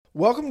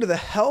Welcome to the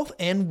Health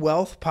and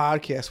Wellth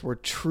Podcast, where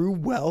true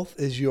wealth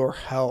is your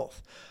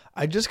health.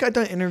 I just got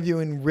done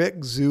interviewing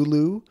Rick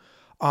Zullo,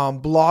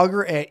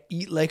 blogger at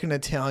Eat Like an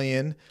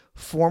Italian,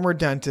 former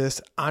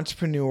dentist,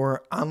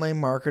 entrepreneur,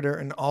 online marketer,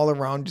 and all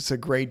around just a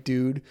great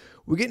dude.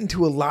 We get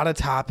into a lot of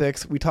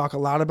topics. We talk a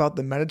lot about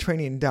the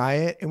Mediterranean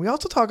diet, and we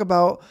also talk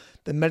about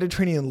the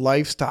Mediterranean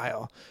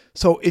lifestyle.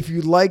 So if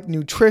you like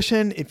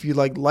nutrition, if you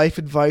like life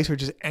advice, or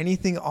just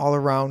anything all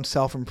around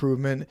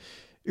self-improvement,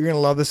 you're going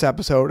to love this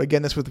episode.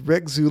 Again, this with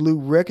Rick Zullo.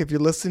 Rick, if you're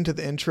listening to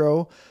the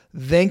intro,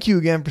 thank you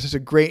again for such a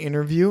great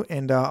interview,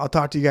 and I'll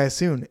talk to you guys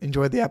soon.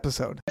 Enjoy the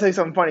episode. I'll tell you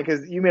something funny,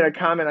 because you made a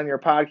comment on your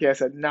podcast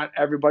that not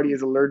everybody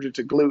is allergic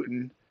to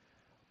gluten.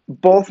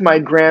 Both my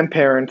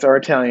grandparents are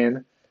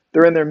Italian.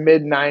 They're in their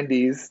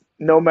mid-90s,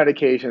 no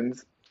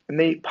medications, and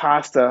they eat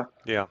pasta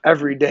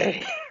every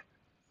day.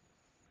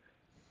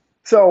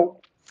 So,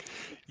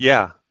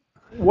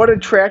 what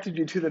attracted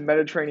you to the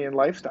Mediterranean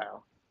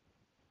lifestyle?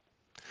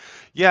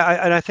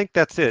 And I think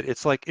that's it.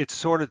 It's like it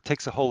sort of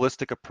takes a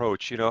holistic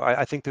approach.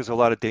 I think there's a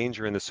lot of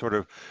danger in this sort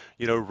of,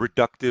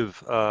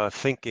 reductive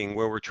thinking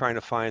where we're trying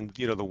to find,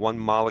 the one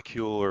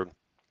molecule or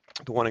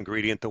the one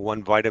ingredient, the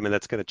one vitamin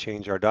that's going to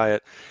change our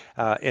diet.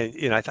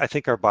 I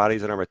think our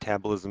bodies and our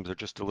metabolisms are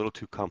just a little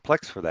too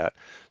complex for that.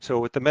 So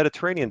what the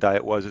Mediterranean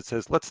diet was, it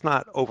says, let's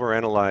not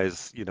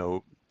overanalyze,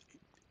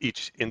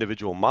 each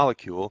individual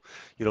molecule.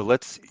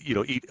 Let's,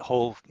 eat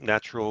whole,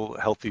 natural,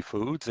 healthy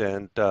foods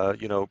and,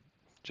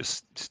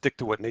 just stick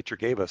to what nature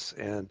gave us,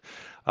 and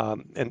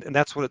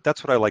that's what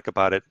I like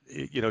about it.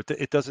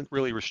 It doesn't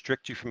really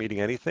restrict you from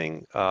eating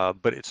anything,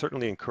 but it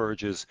certainly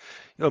encourages,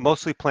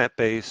 mostly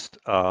plant-based,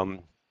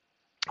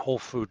 whole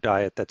food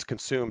diet that's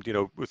consumed,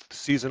 with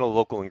seasonal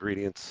local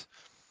ingredients.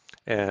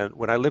 And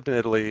when I lived in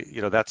Italy,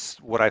 that's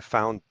what I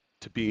found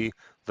to be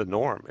the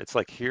norm. It's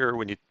like here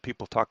when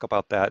people talk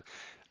about that.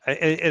 And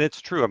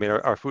it's true. I mean,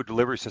 our food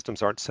delivery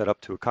systems aren't set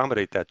up to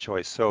accommodate that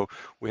choice. So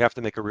we have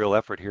to make a real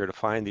effort here to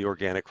find the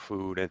organic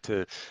food and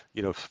to,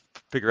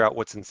 figure out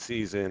what's in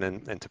season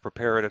and to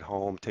prepare it at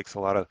home takes a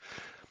lot of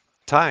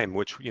time,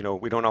 which,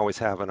 we don't always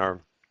have in our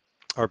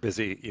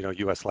busy,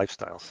 U.S.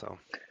 lifestyle. So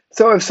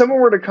if someone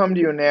were to come to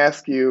you and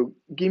ask you,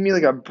 give me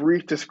like a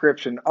brief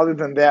description other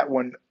than that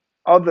one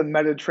of the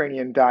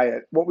Mediterranean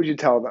diet, what would you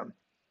tell them?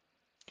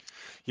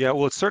 Yeah,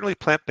 well, it's certainly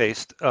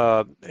plant-based.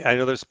 I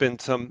know there's been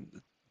some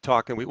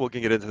talk, and we'll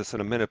get into this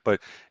in a minute, but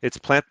it's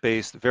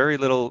plant-based, very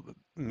little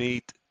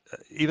meat,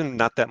 even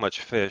not that much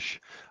fish,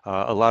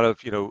 a lot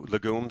of,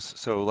 legumes,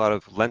 so a lot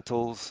of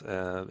lentils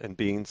and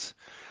beans.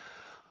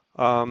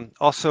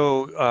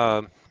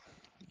 Also,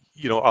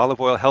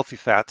 olive oil, healthy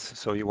fats.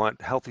 So you want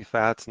healthy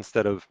fats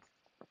instead of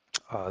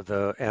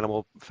the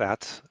animal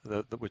fats,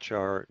 which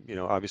are,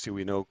 obviously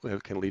we know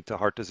can lead to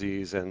heart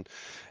disease and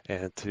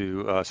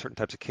to certain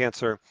types of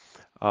cancer.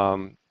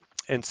 Um,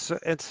 and so,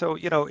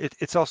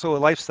 it's also a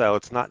lifestyle.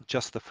 It's not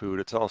just the food.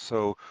 It's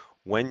also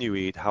when you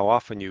eat, how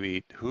often you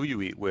eat, who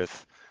you eat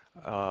with.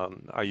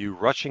 Are you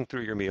rushing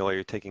through your meal? Are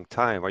you taking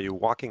time? Are you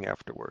walking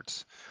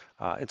afterwards?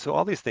 And so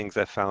all these things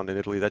I found in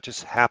Italy that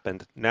just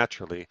happened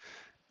naturally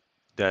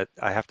that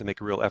I have to make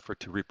a real effort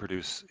to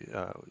reproduce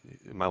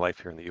in my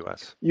life here in the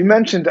U.S. You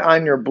mentioned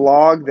on your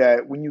blog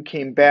that when you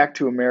came back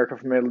to America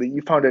from Italy,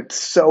 you found it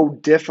so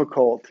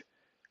difficult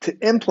to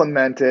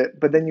implement it,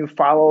 but then you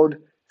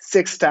followed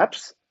 6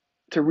 steps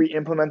to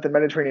re-implement the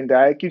Mediterranean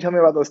diet. Can you tell me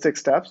about those 6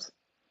 steps?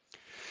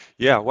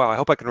 Yeah, wow. I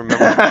hope I can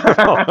remember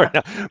them all right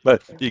now.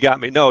 But you got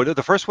me. No,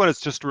 the first one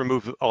is just to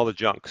remove all the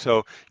junk.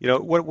 So,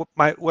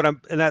 what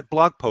I'm in that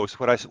blog post,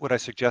 what I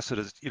suggested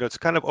is, it's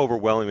kind of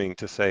overwhelming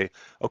to say,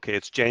 okay,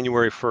 it's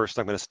January 1st.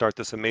 I'm going to start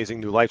this amazing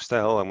new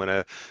lifestyle. I'm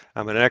going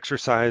to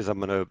exercise.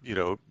 I'm going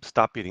to,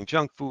 stop eating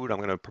junk food. I'm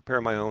going to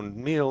prepare my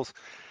own meals.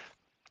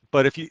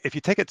 But if you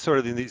take it sort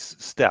of in these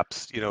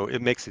steps,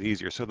 it makes it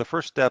easier. So the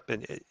first step,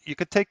 and you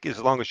could take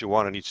as long as you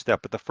want on each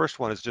step, but the first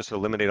one is just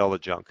eliminate all the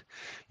junk.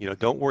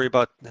 Don't worry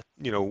about,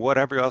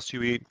 whatever else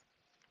you eat.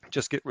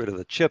 Just get rid of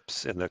the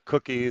chips and the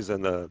cookies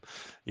and the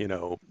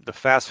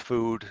fast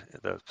food,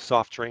 the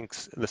soft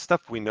drinks, and the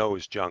stuff we know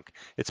is junk.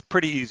 It's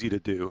pretty easy to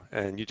do,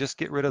 and you just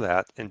get rid of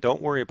that, and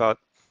don't worry about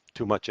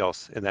too much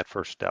else in that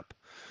first step.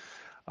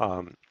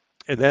 Um,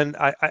 and then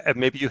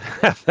maybe you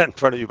have that in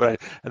front of you, but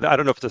I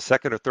don't know if the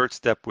second or third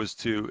step is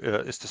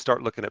to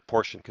start looking at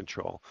portion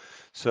control.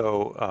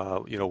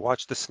 So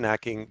watch the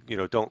snacking.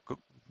 Don't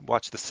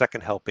watch the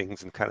second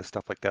helpings and kind of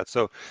stuff like that.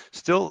 So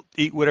still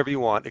eat whatever you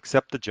want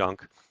except the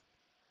junk,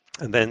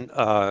 and then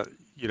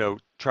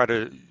try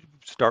to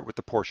start with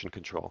the portion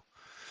control.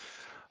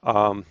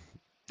 Um,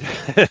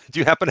 do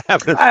you happen to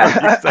have it in front of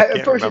you? Because I I can't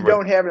unfortunately remember it.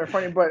 don't have it in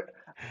front of me, but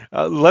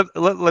Let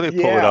me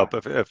pull it yeah, up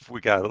if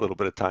we got a little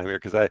bit of time here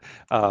because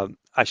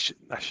I should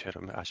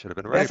have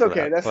been ready that's for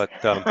okay. that.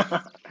 That's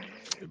But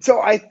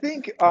so I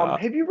think, uh,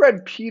 have you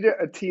read Peter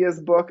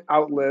Attia's book,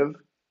 Outlive?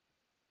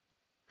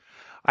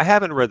 I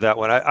haven't read that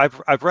one.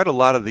 I've read a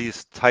lot of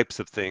these types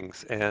of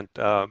things, and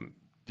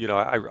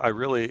I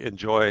really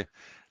enjoy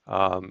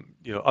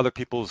other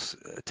people's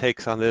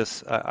takes on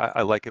this.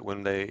 I like it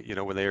when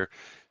they're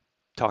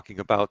talking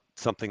about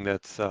something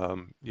that's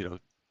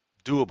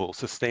doable,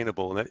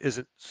 sustainable, and that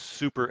isn't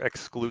super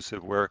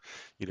exclusive where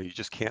you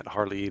just can't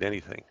hardly eat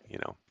anything.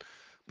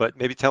 But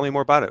maybe tell me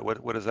more about it.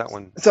 What is that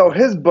one So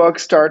his book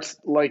starts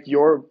like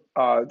your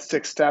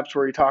 6 steps,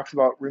 where he talks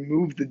about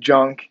remove the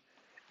junk,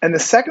 and the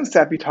second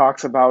step he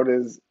talks about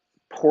is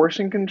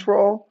portion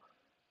control,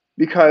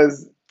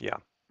 because Yeah,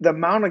 the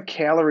amount of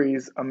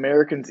calories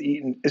Americans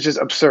eat is just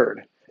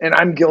absurd, and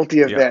I'm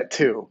guilty of yeah. that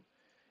too.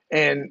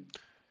 And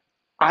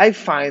I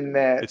find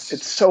that it's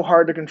It's so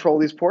hard to control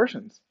these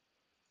portions.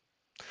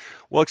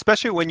 Well,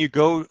 especially when you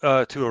go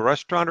to a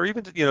restaurant or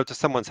even to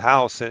someone's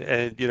house,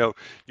 and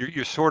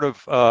you're sort of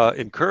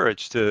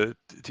encouraged to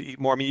eat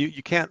more. I mean,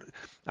 you can't.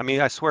 I mean,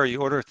 I swear,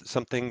 you order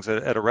some things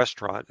at a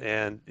restaurant,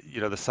 and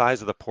the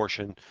size of the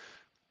portion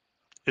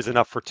is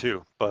enough for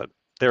two, but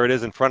there it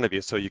is in front of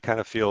you, so you kind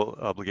of feel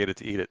obligated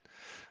to eat it.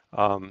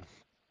 Um,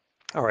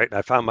 all right,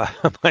 I found my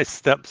my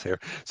steps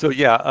here. So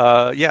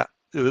yeah,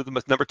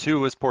 number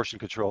two is portion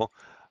control,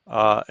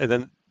 and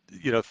then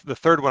the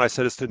third one I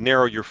said is to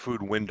narrow your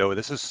food window.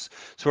 This is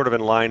sort of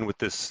in line with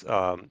this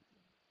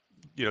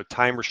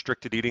time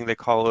restricted eating, they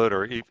call it,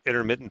 or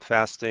intermittent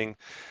fasting.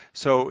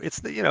 So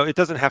it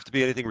doesn't have to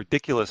be anything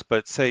ridiculous,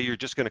 but say you're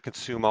just going to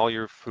consume all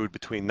your food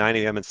between 9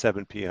 a.m. and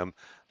 7 p.m.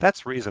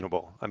 That's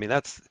reasonable. I mean,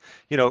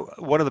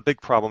 one of the big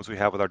problems we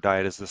have with our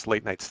diet is this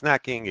late night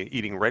snacking,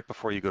 eating right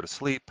before you go to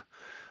sleep.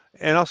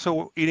 And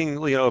also eating,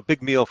 a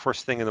big meal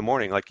first thing in the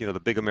morning, like, the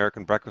big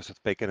American breakfast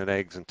with bacon and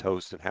eggs and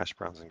toast and hash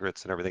browns and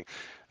grits and everything.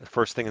 The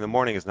first thing in the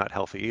morning is not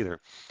healthy either.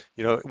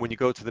 When you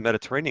go to the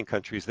Mediterranean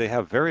countries, they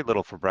have very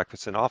little for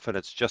breakfast, and often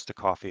it's just a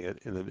coffee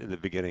in the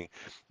beginning.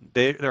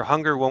 Their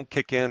hunger won't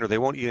kick in, or they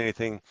won't eat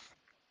anything.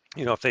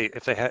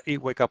 If they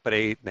wake up at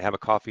 8 and they have a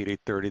coffee at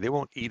 8:30, they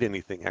won't eat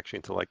anything actually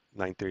until like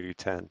 9:30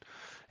 10,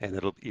 and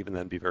it'll even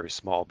then be very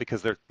small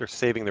because they're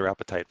saving their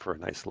appetite for a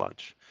nice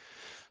lunch.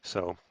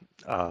 So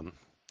um,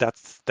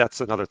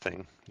 that's another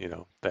thing,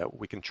 that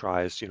we can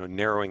try is,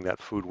 narrowing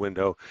that food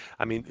window.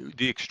 I mean,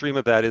 the extreme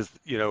of that is,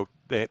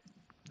 that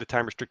the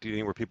time restricted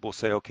eating where people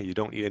say, okay, you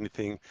don't eat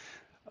anything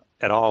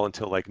at all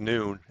until like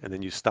noon, and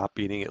then you stop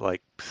eating at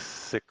like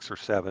 6 or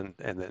 7,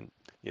 and then,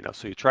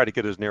 so you try to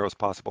get as narrow as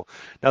possible.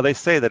 Now they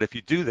say that if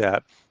you do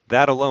that,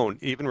 that alone,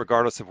 even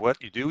regardless of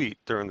what you do eat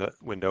during the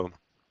window,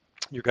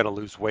 you're going to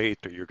lose weight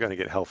or you're going to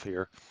get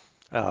healthier.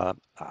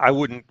 I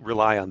wouldn't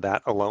rely on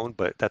that alone,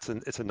 but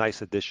it's a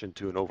nice addition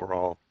to an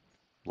overall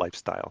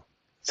lifestyle.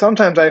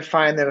 Sometimes I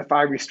find that if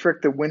I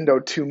restrict the window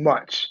too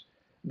much,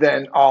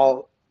 then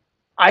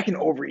I can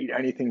overeat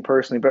anything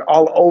personally, but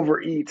I'll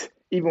overeat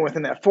even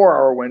within that 4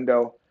 hour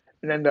window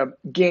and end up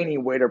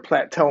gaining weight or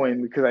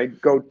plateauing because I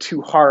go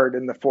too hard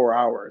in the 4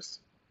 hours.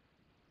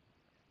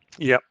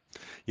 Yep,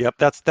 yep.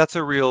 That's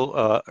a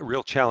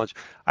real challenge.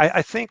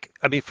 I think.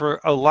 I mean, for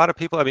a lot of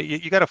people, I mean,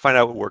 you got to find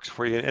out what works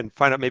for you and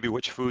find out maybe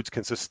which foods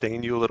can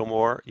sustain you a little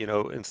more.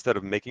 Instead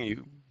of making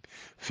you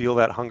feel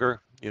that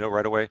hunger,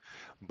 right away.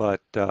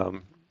 But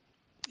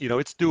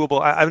it's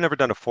doable. I've never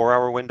done a 4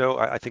 hour window.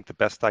 I think the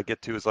best I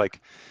get to is like,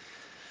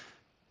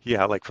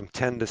 yeah, like from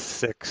 10 to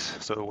 6.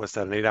 So what's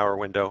that, an 8 hour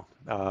window?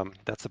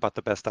 That's about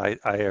the best I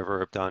ever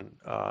have done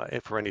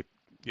and for any,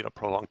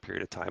 prolonged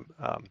period of time.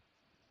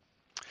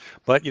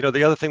 But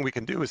the other thing we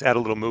can do is add a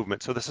little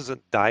movement. So this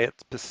isn't diet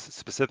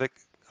specific,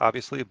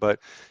 obviously, but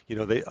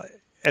they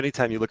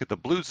anytime you look at the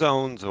blue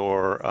zones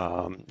or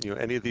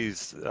any of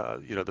these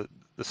the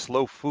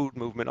slow food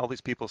movement, all these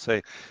people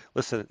say,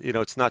 listen,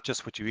 it's not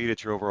just what you eat,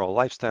 it's your overall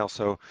lifestyle.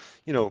 So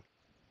you know,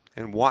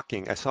 and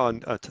walking. I saw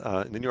in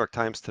the New York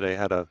Times today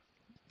had an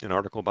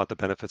article about the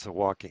benefits of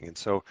walking, and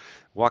so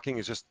walking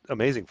is just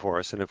amazing for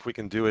us. And if we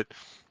can do it,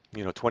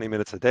 20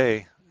 minutes a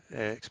day,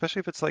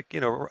 especially if it's like,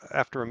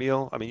 after a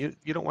meal. I mean,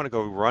 you don't want to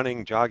go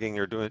running, jogging,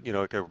 or doing,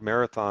 like a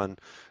marathon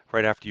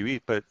right after you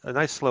eat, but a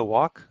nice slow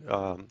walk,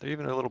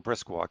 even a little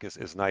brisk walk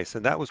is nice.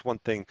 And that was one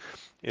thing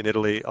in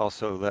Italy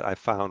also that I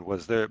found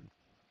was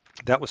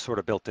that was sort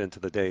of built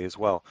into the day as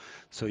well.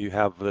 So you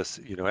have this,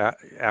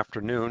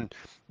 afternoon,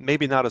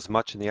 maybe not as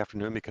much in the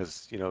afternoon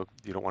because, you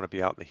don't want to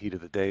be out in the heat of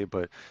the day,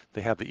 but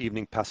they have the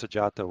evening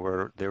passeggiata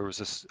where there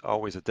was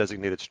always a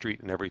designated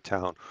street in every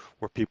town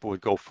where people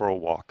would go for a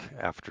walk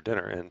after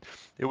dinner. And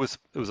it was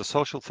a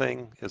social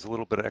thing, it was a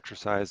little bit of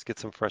exercise, get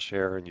some fresh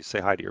air, and you say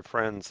hi to your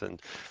friends,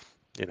 and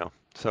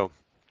so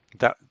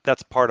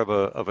that's part of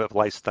a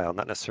lifestyle,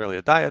 not necessarily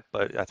a diet,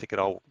 but I think it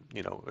all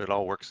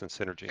works in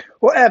synergy.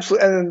 Well,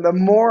 absolutely. And the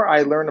more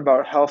I learn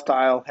about health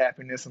style,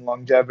 happiness, and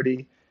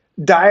longevity,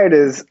 diet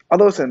is,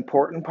 although it's an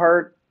important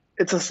part,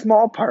 it's a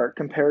small part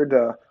compared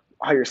to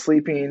how you're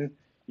sleeping,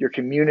 your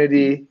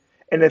community.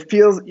 And it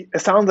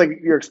sounds like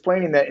you're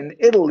explaining that in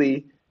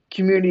Italy,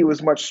 community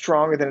was much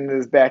stronger than it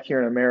is back here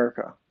in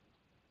America.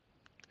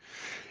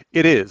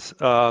 It is.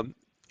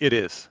 It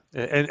is,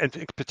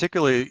 and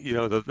particularly,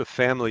 the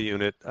family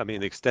unit. I mean,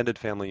 the extended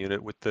family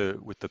unit with the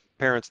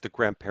parents, the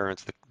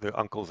grandparents, the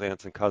uncles,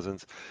 aunts, and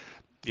cousins.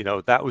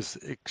 That was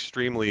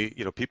extremely.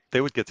 People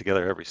they would get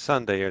together every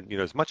Sunday, and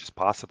as much as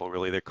possible,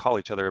 really, they call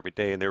each other every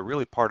day, and they're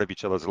really part of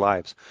each other's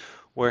lives.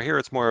 Where here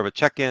it's more of a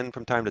check-in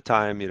from time to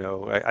time,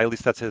 at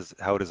least that's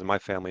how it is in my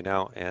family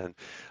now. And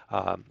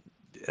um,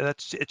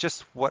 it's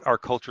just what our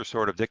culture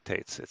sort of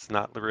dictates. It's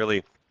not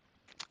really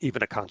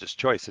even a conscious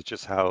choice. It's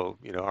just how,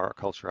 our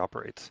culture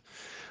operates.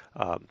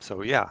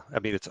 So yeah, I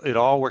mean, it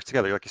all works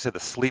together. Like you said, the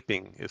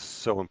sleeping is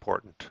so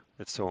important.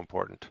 It's so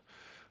important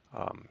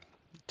um,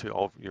 to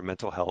all your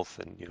mental health,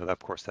 and of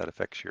course that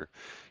affects your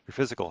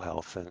physical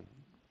health. And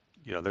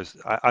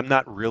I'm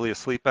not really a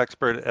sleep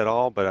expert at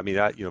all, but I mean,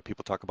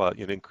 people talk about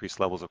increased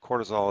levels of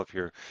cortisol if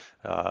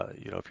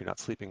if you're not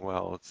sleeping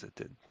well.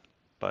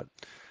 But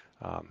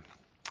um,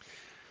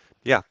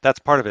 yeah, that's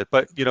part of it.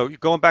 But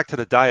going back to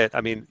the diet, I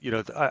mean,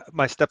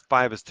 my step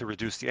five is to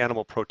reduce the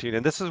animal protein,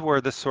 and this is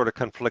where this sort of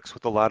conflicts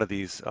with a lot of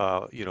these,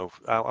 I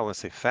want to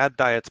say fad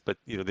diets, but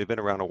they've been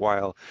around a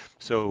while.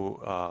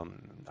 So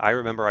I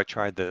remember I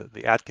tried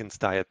the Atkins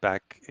diet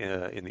back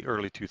in the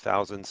early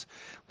 2000s,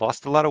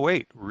 lost a lot of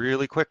weight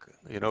really quick,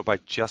 by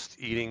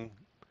just eating.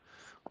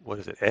 What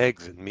is it?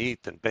 Eggs and meat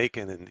and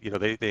bacon, and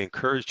they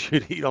encourage you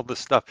to eat all this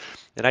stuff,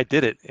 and I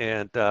did it,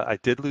 and I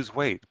did lose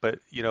weight, but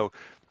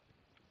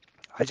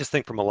I just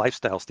think from a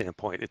lifestyle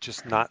standpoint, it's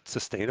just not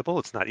sustainable.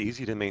 It's not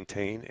easy to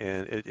maintain,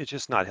 and it's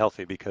just not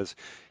healthy because,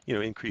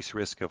 increased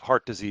risk of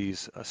heart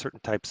disease, certain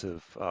types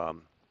of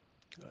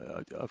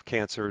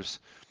cancers.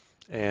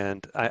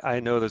 And I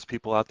know there's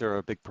people out there who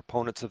are big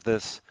proponents of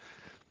this.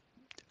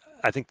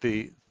 I think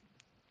the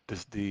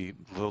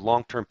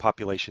long-term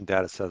population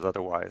data says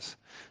otherwise.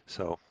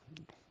 So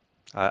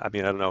I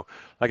mean, I don't know.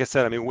 Like I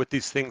said, I mean, with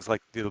these things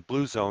like the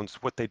blue zones,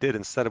 what they did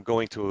instead of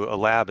going to a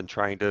lab and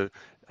trying to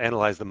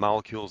analyze the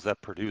molecules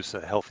that produce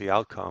a healthy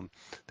outcome,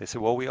 they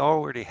said, well, we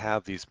already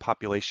have these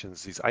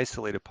populations, these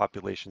isolated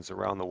populations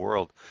around the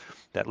world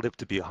that live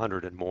to be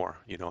 100 and more,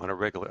 on a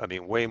regular, I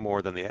mean, way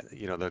more than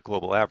the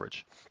global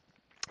average.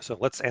 So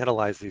let's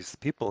analyze these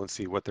people and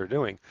see what they're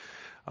doing.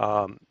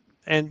 Um,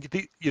 and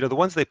the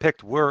ones they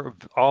picked were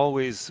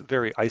always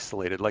very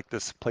isolated, like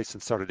this place in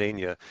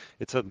Sardinia.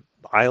 It's an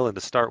island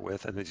to start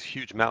with, and these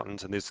huge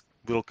mountains, and this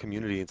little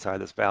community inside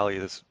this valley,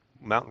 this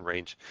mountain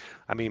range.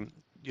 I mean,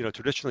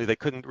 traditionally they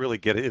couldn't really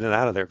get in and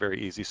out of there very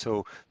easy,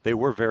 so they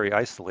were very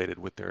isolated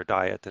with their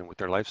diet and with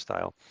their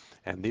lifestyle.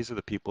 And these are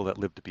the people that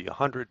live to be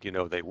 100.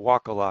 They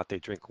walk a lot, they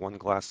drink 1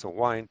 glass of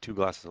wine, 2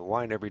 glasses of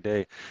wine every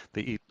day.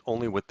 They eat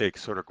only what they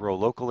sort of grow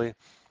locally.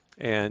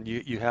 And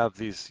you have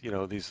these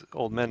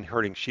old men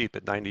herding sheep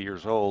at 90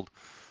 years old.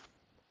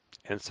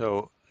 And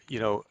so,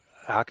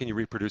 how can you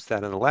reproduce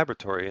that in a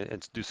laboratory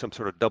and do some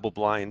sort of double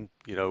blind,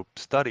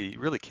 study? You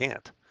really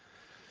can't.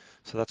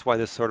 So that's why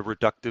this sort of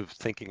reductive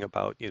thinking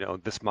about,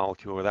 this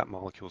molecule or that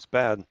molecule is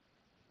bad.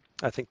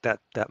 I think that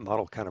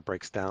model kind of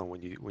breaks down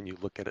when you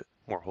look at it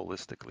more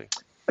holistically.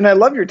 And I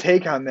love your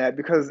take on that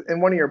because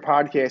in one of your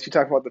podcasts, you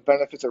talk about the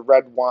benefits of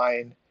red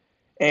wine,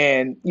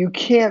 and you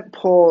can't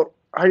pull,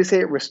 how do you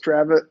say it,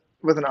 Restravit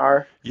with an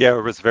R? Yeah,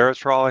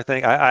 resveratrol, I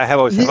think. I have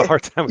always have a You,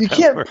 hard time with you that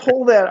can't word.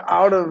 pull that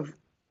out of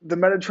the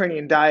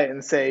Mediterranean diet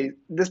and say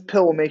this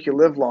pill will make you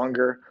live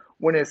longer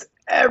when it's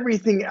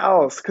everything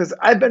else. Because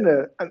I've been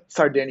to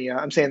Sardinia,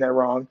 I'm saying that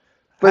wrong,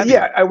 but Have you?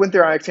 yeah, I went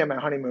there actually on my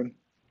honeymoon,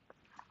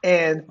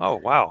 and Oh,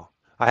 wow.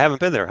 I haven't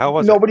been there. How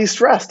was it? nobody's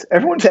stressed.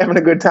 Everyone's having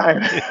a good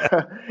time,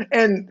 Yeah,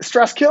 and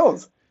stress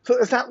kills. So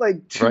it's not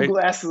like two right?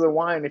 glasses of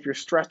wine if you're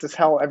stressed as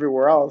hell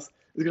everywhere else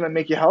is going to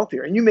make you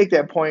healthier. And you make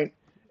that point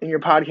in your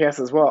podcast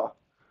as well.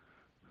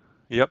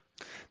 Yep,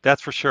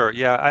 that's for sure.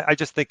 Yeah, I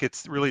just think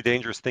it's really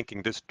dangerous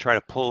thinking, just try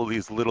to pull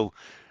these little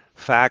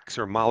facts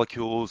or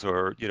molecules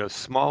or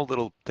small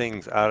little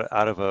things out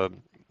of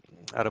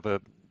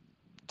a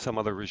some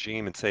other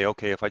regime and say,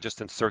 okay, if I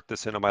just insert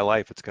this into my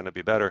life, it's going to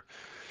be better.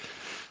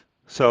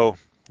 So,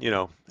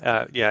 yeah,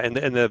 and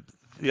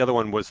the other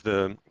one was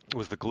the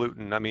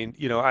gluten. I mean,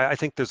 I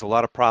think there's a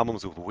lot of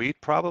problems with wheat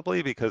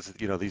probably because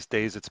these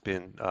days it's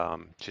been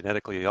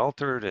genetically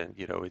altered and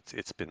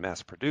it's been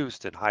mass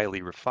produced and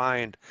highly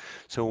refined.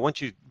 So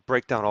once you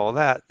break down all of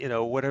that,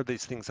 whatever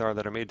these things are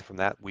that are made from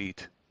that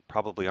wheat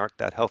probably aren't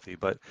that healthy.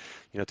 But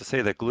to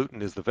say that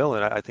gluten is the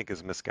villain, I think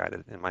is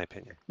misguided in my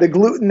opinion. The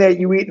gluten that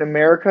you eat in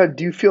America,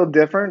 do you feel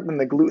different than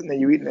the gluten that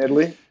you eat in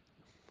Italy?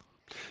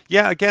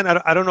 Yeah, again,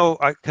 I don't know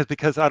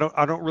because I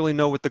don't really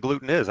know what the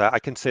gluten is. I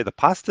can say the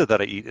pasta that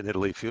I eat in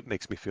Italy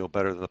makes me feel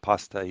better than the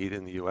pasta I eat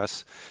in the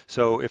U.S.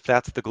 So if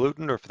that's the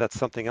gluten or if that's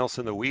something else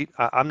in the wheat,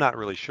 I'm not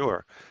really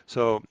sure.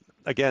 So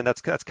again,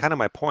 that's kind of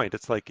my point.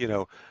 It's like,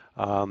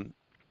 um,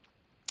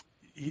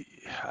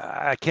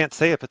 I can't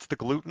say if it's the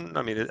gluten.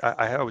 I mean,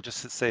 I would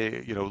just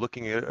say,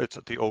 looking at it's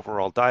the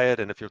overall diet,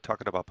 and if you're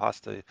talking about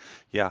pasta,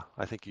 yeah,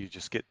 I think you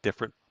just get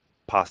different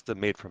pasta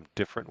made from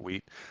different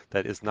wheat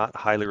that is not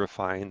highly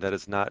refined, that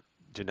is not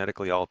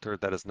genetically altered,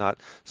 that is not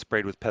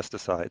sprayed with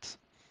pesticides.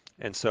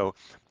 And so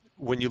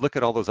when you look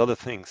at all those other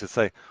things, it's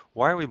like,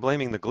 why are we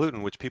blaming the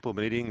gluten, which people have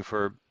been eating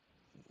for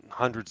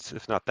hundreds,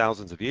 if not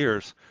thousands of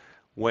years,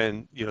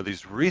 when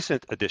these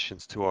recent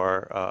additions to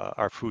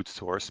our food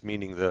source,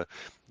 meaning the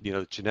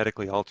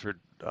genetically altered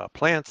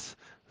plants,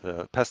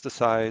 the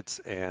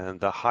pesticides, and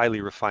the highly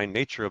refined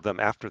nature of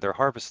them after they're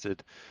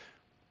harvested,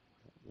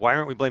 why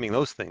aren't we blaming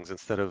those things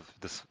instead of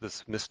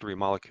this mystery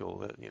molecule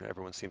that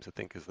everyone seems to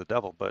think is the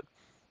devil? But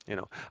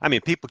I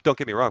mean, people, don't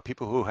get me wrong,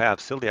 people who have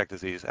celiac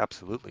disease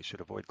absolutely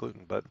should avoid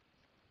gluten, but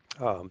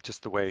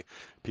just the way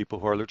people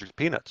who are allergic to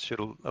peanuts should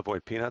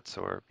avoid peanuts,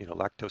 or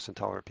lactose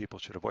intolerant people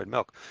should avoid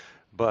milk.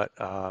 But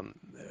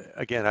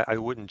again, I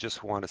wouldn't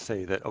just want to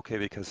say that, okay,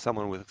 because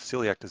someone with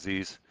celiac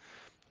disease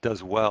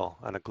does well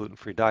on a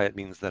gluten-free diet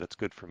means that it's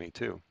good for me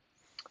too.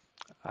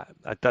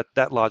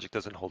 That logic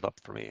doesn't hold up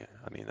for me.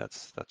 I mean,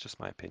 that's just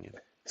my opinion.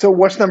 So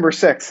what's number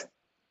 6?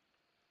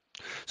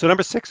 So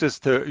number 6 is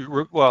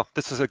well,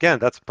 this is, again,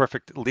 that's a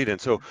perfect lead in.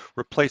 So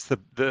replace the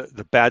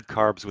bad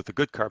carbs with the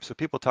good carbs. So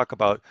people talk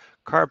about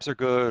carbs are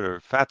good or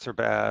fats are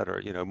bad,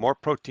 or, more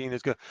protein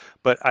is good.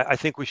 But I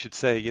think we should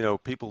say,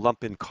 people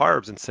lump in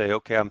carbs and say,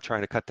 okay, I'm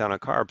trying to cut down on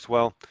carbs.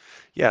 Well,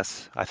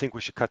 yes, I think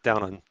we should cut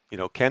down on,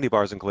 candy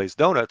bars and glazed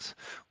donuts,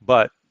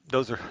 but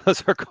those are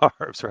those are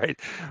carbs, right?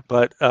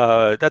 But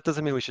that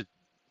doesn't mean we should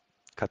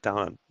cut down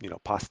on,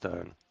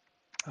 pasta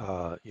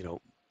and,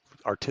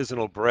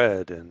 artisanal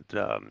bread and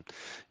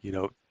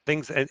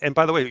things. And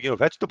by the way,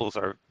 vegetables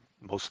are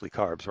mostly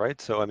carbs,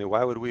 right? So I mean,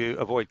 why would we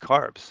avoid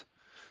carbs?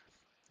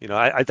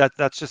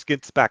 That just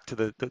gets back to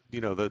the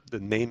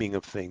naming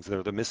of things,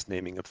 or the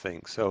misnaming of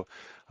things. So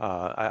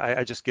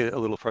I just get a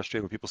little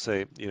frustrated when people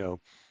say,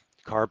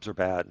 carbs are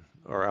bad,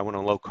 or I want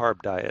a low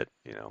carb diet.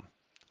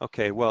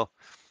 Okay, well,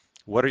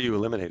 what are you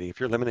eliminating? If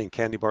you're eliminating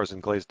candy bars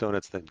and glazed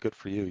donuts, then good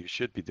for you. You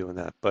should be doing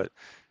that. But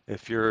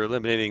if you're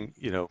eliminating,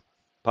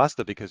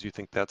 pasta because you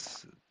think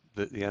that's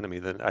the enemy,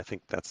 then I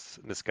think that's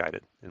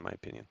misguided, in my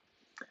opinion.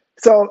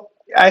 So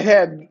I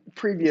had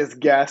previous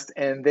guests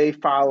and they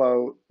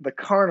follow the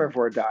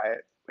carnivore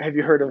diet. Have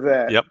you heard of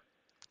that? Yep.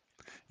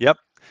 Yep.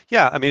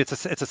 Yeah. I mean, it's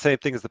the same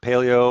thing as the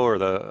paleo, or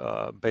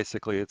the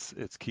basically it's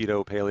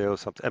keto, paleo,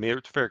 something. I mean,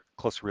 it's very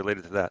closely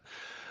related to that.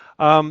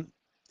 Um,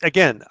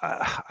 Again,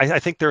 I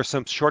think there are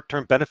some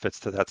short-term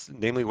benefits to that,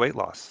 namely weight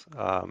loss,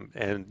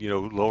 and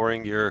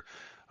lowering your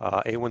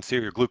A1C,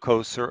 or your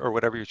glucose, or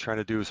whatever you're trying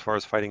to do as far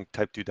as fighting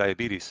type 2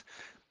 diabetes.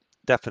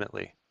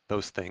 Definitely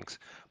those things.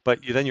 But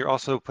then you're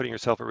also putting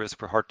yourself at risk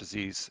for heart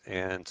disease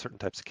and certain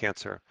types of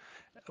cancer,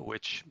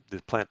 which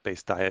the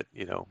plant-based diet,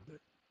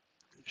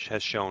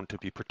 has shown to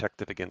be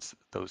protective against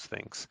those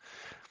things.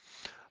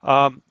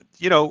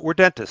 We're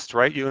dentists,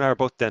 right? You and I are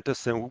both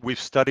dentists, and we've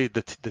studied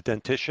the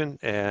dentition.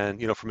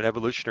 And from an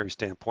evolutionary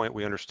standpoint,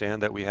 we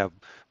understand that we have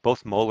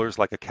both molars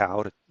like a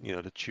cow to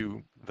to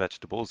chew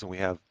vegetables, and we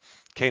have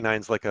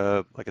canines like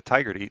a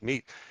tiger to eat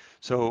meat.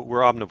 So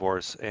we're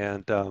omnivores,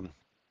 and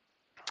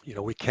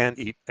we can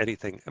eat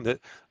anything. And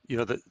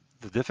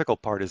the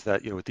difficult part is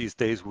that, with these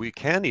days, we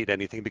can eat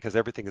anything because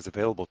everything is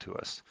available to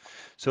us.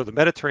 So the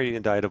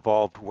Mediterranean diet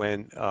evolved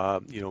when,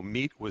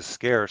 meat was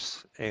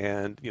scarce,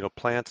 and,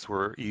 plants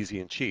were easy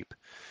and cheap.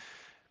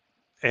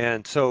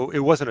 And so it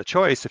wasn't a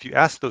choice. If you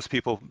asked those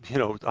people,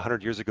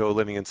 100 years ago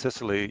living in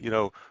Sicily,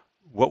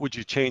 what would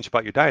you change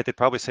about your diet? They'd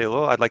probably say,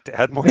 well, I'd like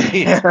to add more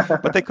meat,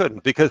 but they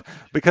couldn't, because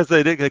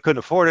they couldn't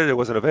afford it. It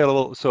wasn't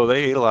available. So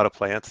they ate a lot of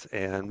plants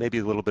and maybe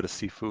a little bit of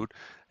seafood,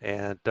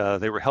 and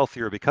they were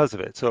healthier because of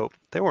it. So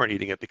they weren't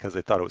eating it because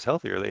they thought it was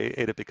healthier. They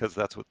ate it because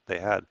that's what they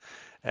had.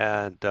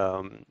 And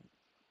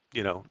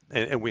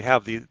and we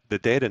have the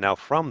data now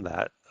from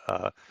that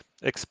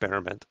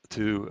experiment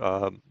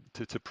to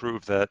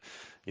prove that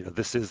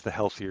this is the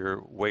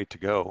healthier way to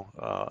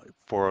go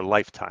for a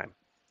lifetime.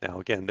 Now,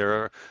 again,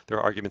 there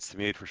are arguments to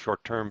be made for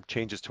short-term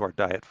changes to our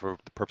diet for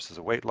the purposes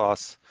of weight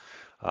loss.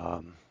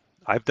 Um,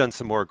 I've done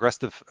some more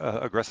aggressive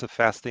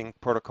fasting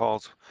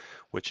protocols,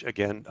 which,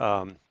 again,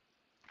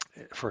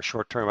 for a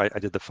short term, I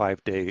did the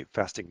 5-day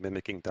fasting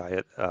mimicking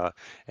diet,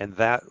 and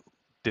that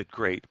did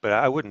great. But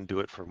I wouldn't do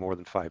it for more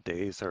than 5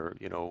 days, or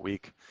a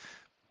week,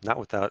 not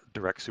without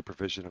direct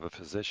supervision of a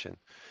physician.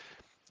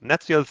 And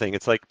that's the other thing.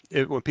 It's like,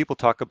 when people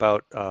talk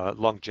about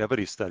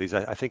longevity studies,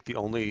 I think the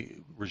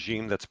only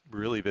regime that's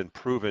really been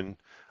proven,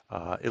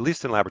 at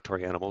least in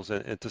laboratory animals,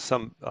 and to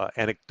some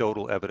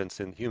anecdotal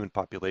evidence in human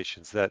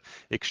populations, that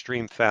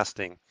extreme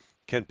fasting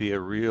can be a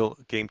real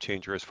game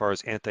changer as far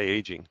as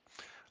anti-aging.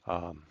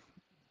 Um,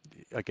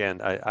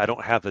 Again, I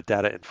don't have the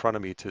data in front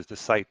of me to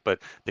cite, but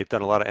they've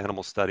done a lot of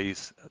animal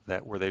studies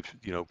where they've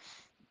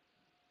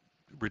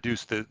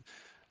reduced the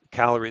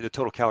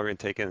total calorie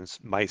intake in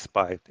mice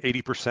by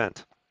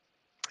 80%,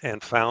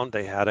 and found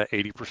they had an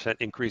 80%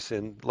 increase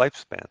in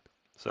lifespan.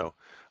 So,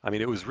 I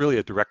mean, it was really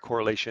a direct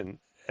correlation,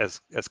 as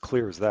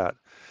clear as that.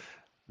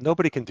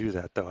 Nobody can do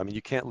that, though. I mean,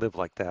 you can't live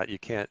like that. You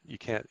can't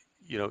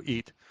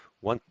eat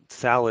one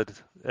salad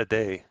a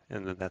day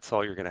and then that's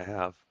all you're going to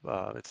have.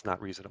 It's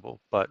not reasonable.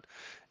 But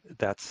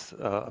that's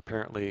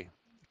apparently,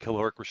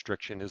 caloric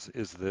restriction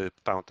is the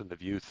fountain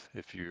of youth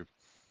if you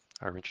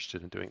are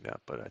interested in doing that.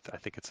 But I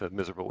think it's a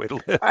miserable way to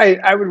live.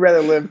 I would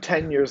rather live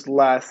 10 years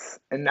less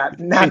and Me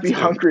not be too.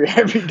 hungry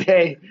every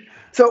day.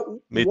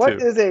 So Me what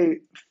too. is a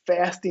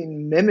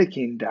fasting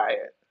mimicking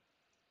diet?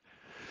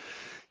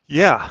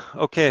 Yeah.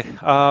 Okay.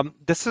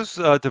 This is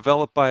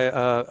developed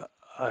by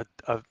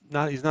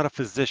he's not a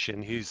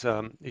physician. He's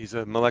a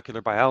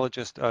molecular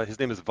biologist. His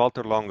name is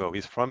Walter Longo.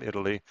 He's from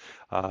Italy,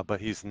 but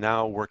he's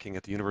now working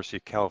at the University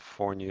of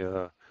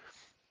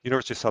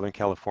Southern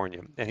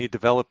California, and he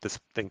developed this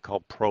thing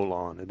called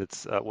Prolon, and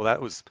it's well,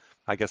 that was,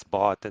 I guess,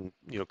 bought and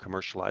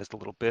commercialized a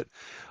little bit.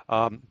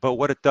 But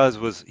what it does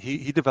was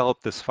he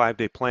developed this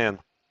 5-day plan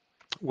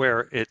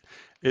where it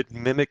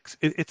mimics.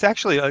 It's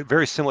actually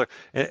very similar,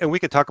 and we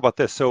can talk about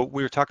this. So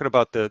we were talking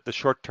about the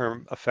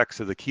short-term effects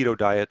of the keto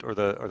diet or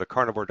the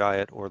carnivore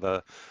diet or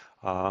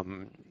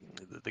um,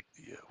 the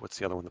what's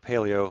the other one? The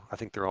paleo. I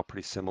think they're all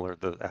pretty similar.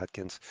 The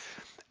Atkins.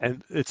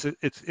 And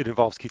it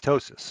involves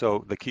ketosis.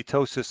 So the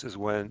ketosis is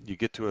when you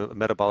get to a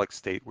metabolic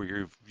state where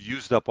you've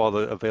used up all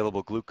the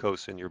available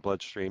glucose in your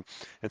bloodstream,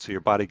 and so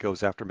your body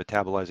goes after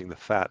metabolizing the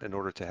fat in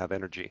order to have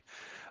energy.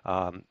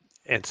 Um,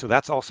 and so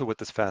that's also what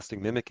this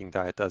fasting mimicking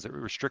diet does. It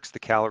restricts the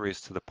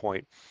calories to the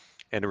point,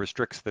 and it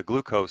restricts the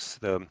glucose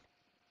to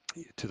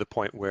the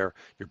point where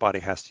your body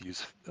has to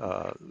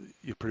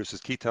it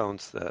produces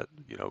ketones that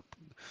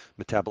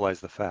metabolize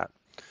the fat.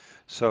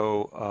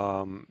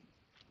 So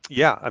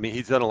yeah, I mean,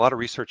 he's done a lot of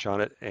research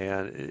on it,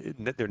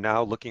 and they're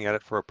now looking at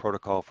it for a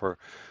protocol for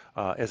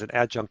as an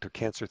adjunct to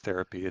cancer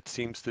therapy. It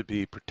seems to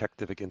be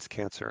protective against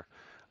cancer.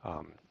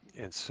 Um,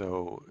 and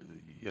so,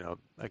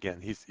 again,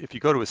 if you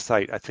go to his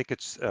site, I think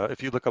it's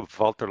if you look up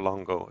Walter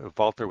Longo,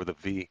 Walter with a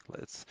V,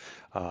 it's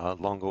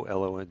Longo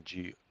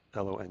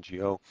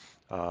Longo.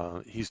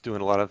 He's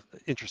doing a lot of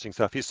interesting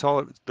stuff. He's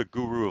the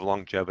guru of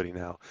longevity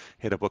now.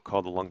 He had a book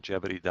called The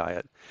Longevity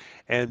Diet,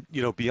 and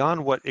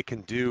beyond what it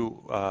can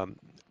do.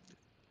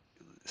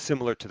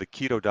 Similar to the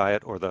keto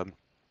diet or the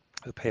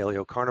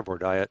paleo carnivore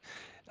diet,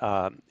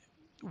 um,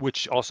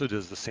 which also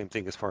does the same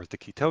thing as far as the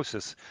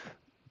ketosis.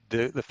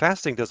 The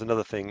fasting does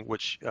another thing,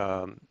 which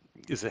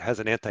it has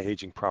an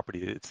anti-aging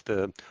property. It's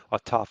the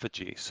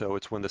autophagy. So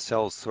it's when the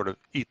cells sort of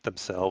eat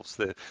themselves.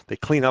 They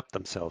clean up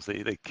themselves.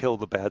 They kill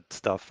the bad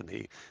stuff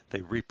and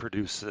they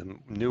reproduce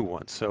some new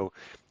ones. So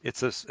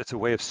it's a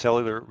way of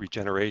cellular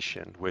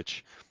regeneration,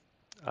 which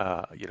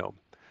you know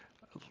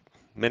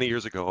many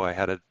years ago I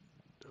had a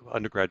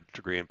undergrad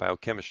degree in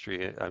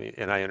biochemistry. I mean,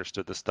 and I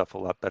understood this stuff a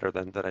lot better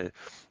than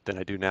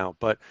I do now.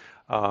 But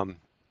um,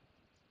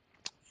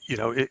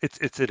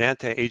 it's an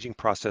anti-aging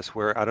process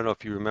where I don't know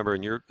if you remember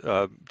in your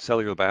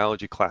cellular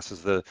biology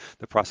classes the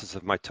process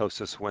of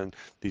mitosis when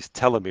these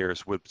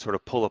telomeres would sort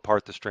of pull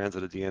apart the strands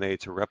of the DNA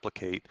to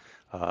replicate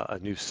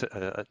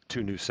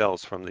two new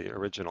cells from the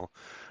original.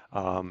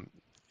 Um,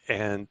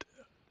 and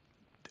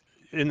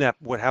in that,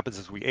 what happens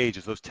as we age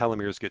is those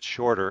telomeres get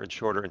shorter and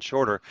shorter and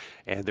shorter,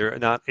 and they're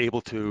not able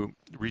to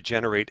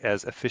regenerate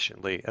as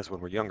efficiently as when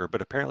we're younger.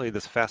 But apparently,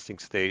 this fasting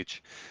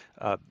stage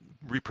uh,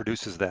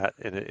 reproduces that,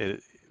 and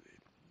it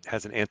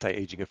has an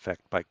anti-aging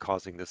effect by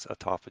causing this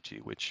autophagy,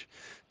 which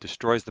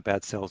destroys the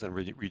bad cells and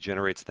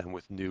regenerates them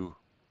with new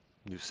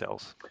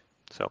cells.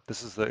 So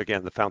this is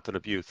again the fountain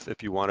of youth.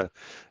 If you want to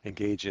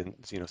engage in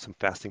some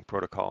fasting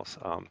protocols.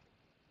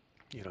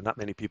 Not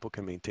many people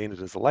can maintain it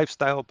as a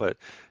lifestyle, but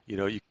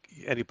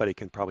anybody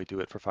can probably do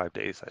it for 5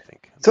 days, I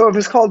think. So if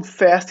it's called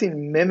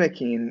fasting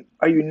mimicking,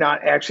 are you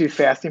not actually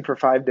fasting for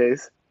 5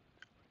 days?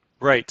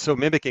 Right. So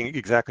mimicking,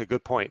 exactly,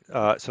 good point.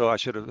 So I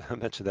should have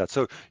mentioned that.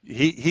 So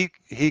he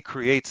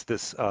creates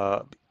this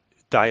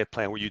diet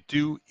plan where you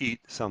do eat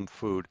some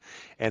food,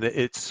 and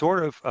it's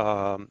sort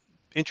of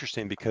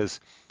interesting because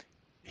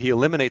he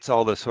eliminates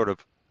all the sort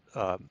of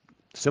um,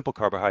 simple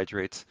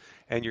carbohydrates,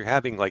 and you're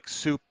having like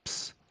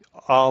soups,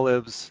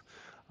 olives,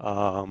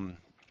 um,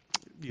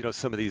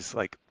 some of these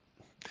like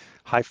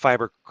high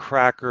fiber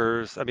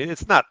crackers. I mean,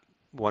 it's not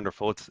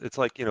wonderful. It's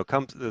like,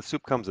 comes the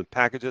soup comes in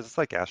packages. It's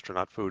like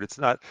astronaut food.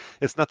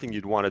 It's nothing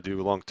you'd want to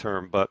do long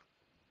term, but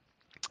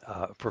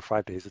for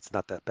 5 days, it's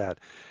not that bad.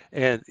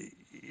 And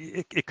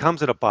it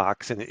comes in a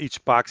box, and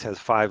each box has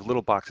 5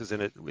 little boxes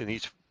in it, and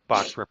each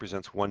box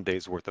represents one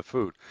day's worth of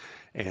food.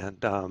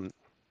 And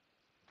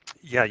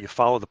yeah, you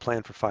follow the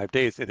plan for 5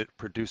 days, and it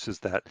produces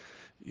that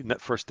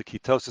first the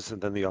ketosis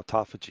and then the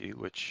autophagy,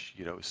 which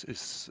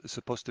is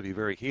supposed to be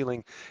very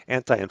healing,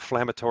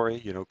 anti-inflammatory.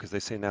 Because they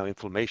say now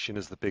inflammation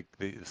is the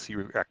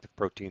C-reactive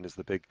protein is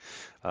the big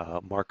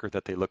marker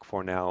that they look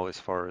for now, as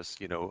far as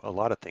a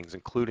lot of things,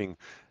 including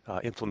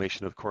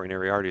inflammation of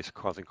coronary arteries,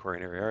 causing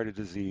coronary artery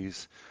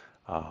disease,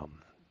 um,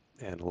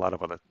 and a lot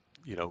of other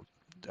you know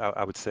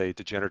I would say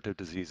degenerative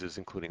diseases,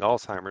 including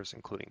Alzheimer's,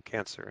 including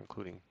cancer,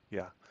 including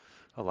yeah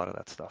a lot of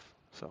that stuff.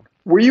 So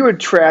Were you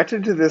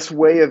attracted to this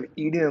way of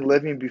eating and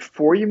living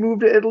before you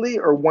moved to Italy,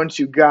 or once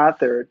you got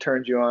there, it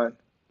turned you on?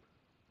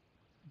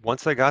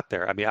 once I got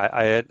there, I mean,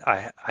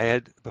 I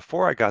had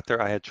before I got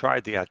there, I had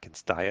tried the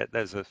Atkins diet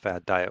as a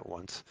fad diet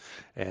once,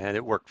 and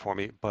it worked for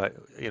me. But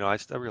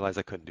I realized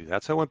I couldn't do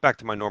that, so I went back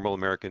to my normal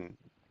American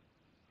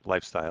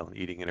lifestyle and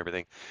eating and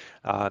everything.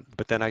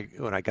 But then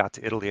when I got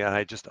to Italy and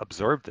I just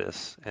observed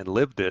this and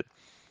lived it,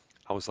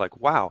 I was like,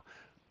 wow.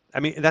 I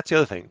mean, that's the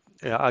other thing.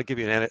 I'll give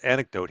you an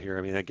anecdote here.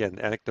 I mean, again,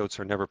 anecdotes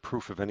are never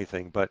proof of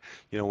anything. But,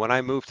 when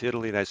I moved to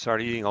Italy and I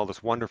started eating all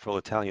this wonderful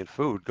Italian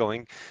food,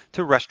 going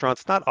to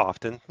restaurants, not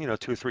often, 2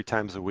 or 3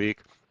 times a week,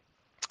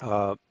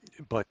 Uh,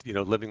 but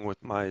living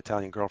with my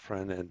Italian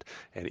girlfriend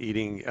and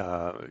eating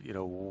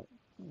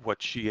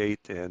what she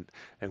ate and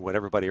what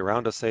everybody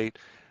around us ate,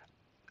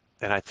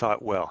 and I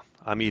thought, well,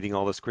 I'm eating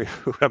all this great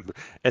food.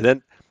 And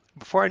then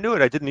before I knew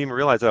it, I didn't even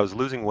realize that I was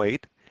losing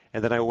weight.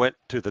 And then I went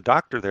to the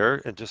doctor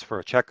there, and just for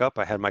a checkup,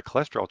 I had my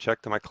cholesterol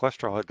checked, and my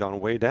cholesterol had gone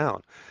way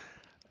down.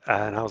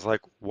 And I was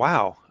like,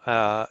 wow,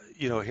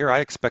 here I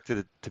expected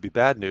it to be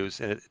bad news,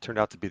 and it turned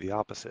out to be the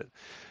opposite.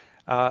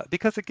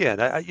 Because again,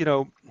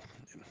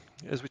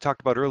 as we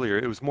talked about earlier,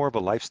 it was more of a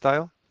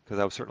lifestyle because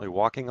I was certainly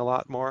walking a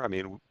lot more. I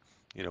mean,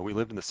 we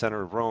lived in the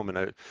center of Rome,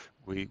 and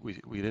we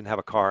didn't have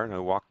a car, and I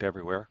walked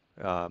everywhere.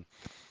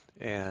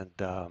 And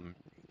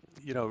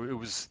it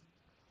was,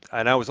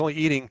 and I was only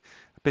eating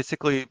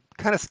basically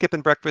kind of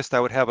skipping breakfast. I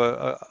would have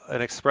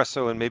an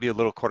espresso and maybe a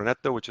little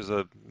cornetto, which is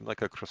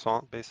like a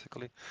croissant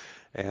basically,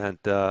 and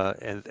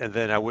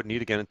then I wouldn't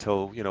eat again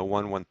until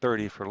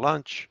 1:30 for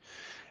lunch,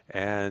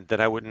 and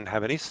then I wouldn't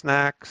have any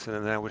snacks, and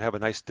then I would have a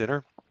nice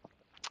dinner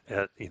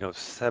at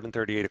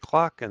 7:30, 8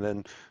 o'clock, and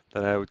then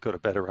I would go to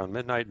bed around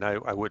midnight, and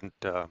I wouldn't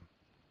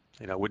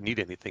I wouldn't eat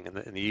anything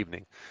in the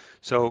evening.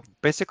 So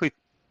basically,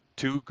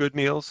 two good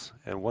meals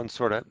and one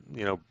sort of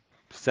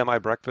semi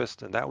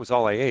breakfast, and that was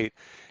all I ate.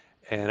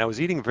 And I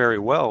was eating very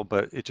well,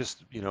 but it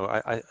just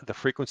the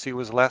frequency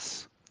was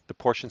less, the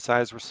portion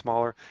size was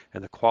smaller,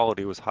 and the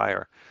quality was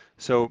higher.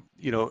 So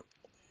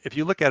if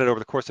you look at it over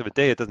the course of a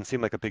day, it doesn't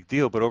seem like a big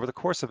deal, but over the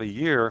course of a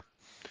year,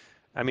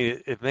 I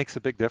mean, it makes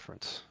a big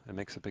difference. It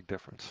makes a big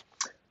difference.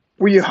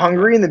 Were you Yeah.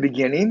 hungry in the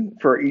beginning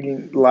for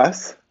eating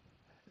less?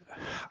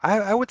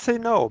 I would say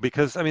no,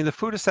 because I mean the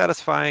food is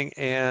satisfying,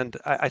 and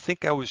I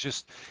think I was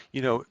just,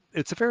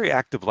 it's a very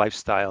active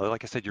lifestyle.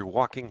 Like I said, you're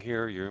walking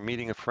here, you're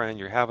meeting a friend,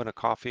 you're having a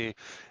coffee,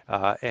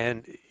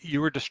 and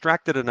you were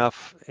distracted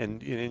enough in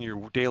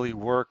your daily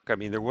work. I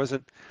mean, there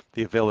wasn't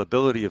the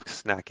availability of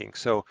snacking.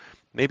 So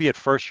maybe at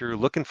first you're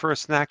looking for a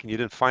snack and you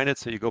didn't find it,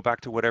 so you go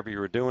back to whatever you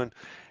were doing,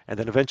 and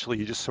then eventually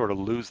you just sort of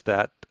lose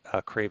that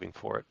craving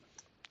for it.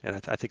 And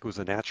I think it was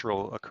a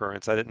natural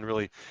occurrence. I didn't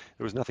really,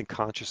 there was nothing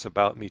conscious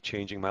about me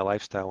changing my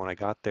lifestyle when I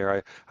got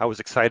there. I was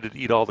excited to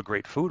eat all the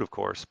great food, of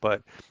course,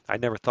 but I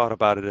never thought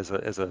about it as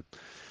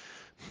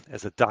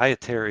a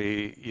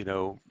dietary,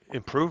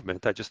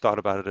 improvement. I just thought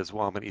about it as,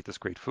 well, I'm going to eat this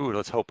great food.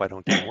 Let's hope I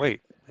don't gain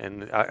weight.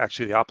 And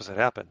actually, the opposite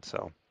happened.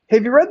 So,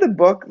 Have you read the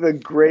book, The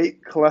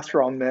Great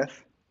Cholesterol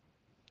Myth?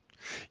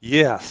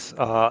 yes,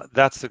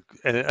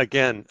 and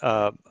again,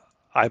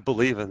 I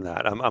believe in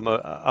that. I'm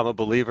a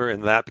believer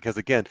in that because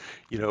again,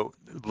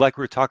 like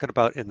we were talking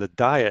about in the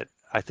diet,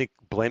 I think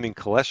blaming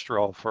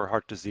cholesterol for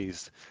heart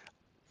disease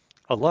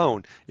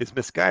alone is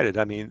misguided.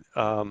 I mean,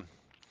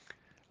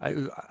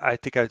 I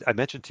think I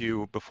mentioned to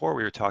you before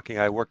we were talking,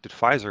 I worked at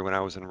Pfizer when I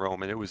was in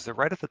Rome, and it was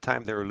right at the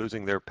time they were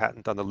losing their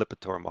patent on the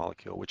Lipitor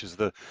molecule, which is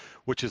the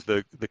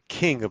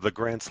king of the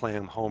grand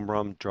slam home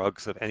run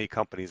drugs of any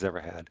company's ever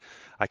had.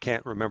 I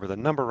can't remember the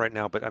number right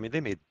now, but I mean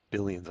they made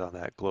billions on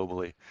that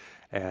globally,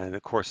 and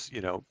of course,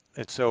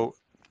 and so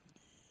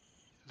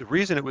the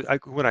reason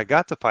when I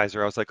got to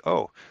Pfizer, I was like,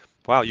 oh,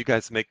 wow, you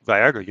guys make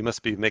Viagra, you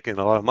must be making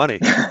a lot of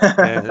money.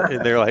 And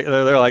they're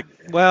like,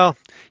 well,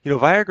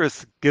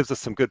 Viagra gives us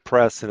some good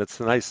press and it's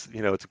a nice,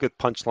 it's a good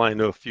punchline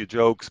to a few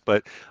jokes,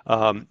 but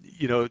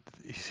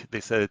they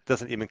said it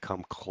doesn't even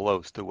come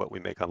close to what we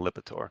make on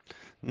Lipitor.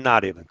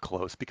 Not even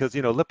close because,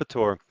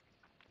 Lipitor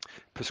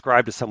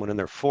prescribed to someone in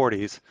their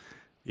 40s,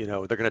 they're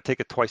going to take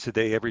it twice a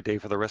day, every day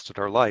for the rest of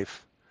their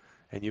life,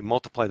 and you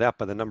multiply that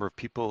by the number of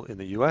people in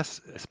the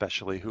US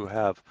especially who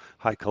have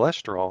high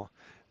cholesterol,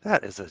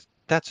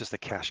 that's just a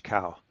cash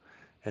cow.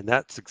 And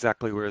that's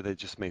exactly where they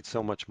just made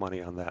so much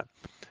money on that.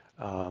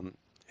 Um,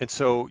 and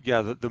so,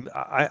 yeah,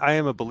 I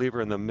am a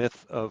believer in the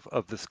myth of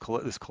this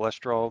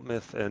cholesterol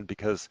myth, and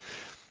because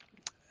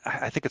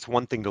I think it's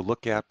one thing to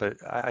look at, but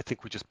I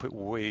think we just put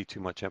way too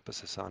much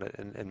emphasis on it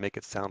and make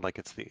it sound like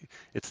it's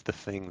the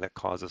thing that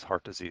causes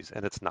heart disease,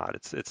 and it's not.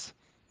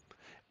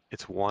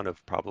 It's one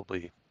of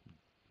probably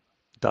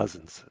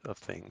dozens of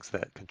things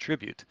that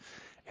contribute.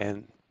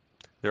 And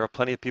there are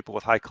plenty of people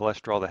with high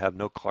cholesterol that have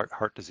no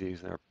heart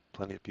disease, and there are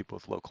plenty of people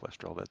with low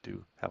cholesterol that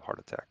do have heart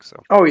attacks.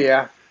 So, Oh,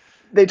 yeah.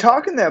 They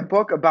talk in that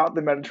book about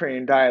the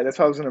Mediterranean diet. That's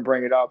why I was going to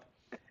bring it up.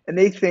 And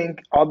they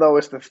think, although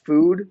it's the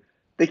food,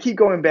 they keep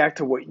going back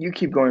to what you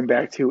keep going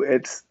back to.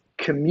 It's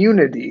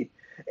community.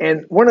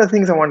 And one of the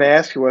things I wanted to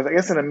ask you was, I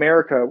guess in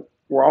America,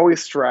 we're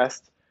always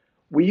stressed.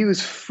 We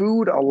use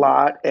food a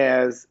lot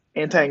as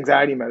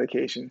anti-anxiety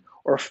medication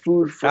or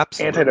food for absolutely.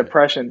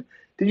 antidepressant.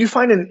 Did you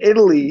find in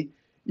Italy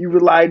you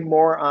relied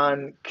more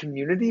on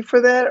community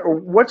for that? Or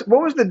what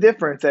was the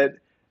difference that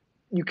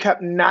you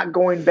kept not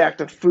going back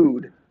to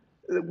food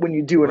when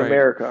you do in Right.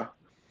 America?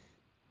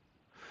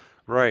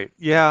 Right.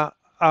 Yeah.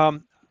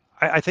 Um,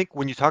 I think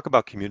when you talk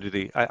about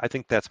community, I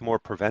think that's more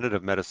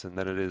preventative medicine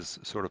than it is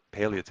sort of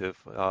palliative.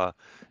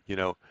 You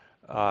know,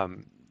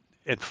 um,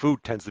 and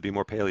food tends to be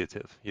more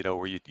palliative,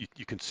 where you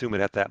consume it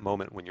at that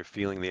moment when you're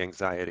feeling the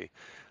anxiety.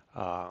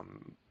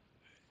 Um,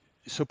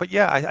 But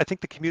yeah, I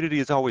think the community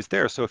is always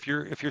there. So if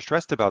you're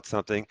stressed about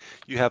something,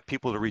 you have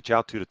people to reach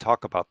out to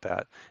talk about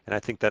that. And I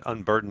think that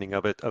unburdening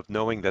of it, of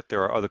knowing that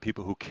there are other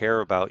people who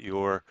care about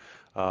your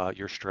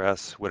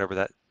stress, whatever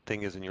that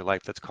thing is in your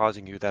life that's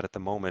causing you that at the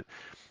moment,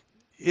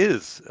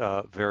 is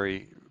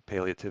very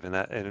palliative in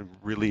that and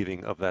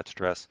relieving of that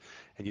stress.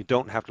 And you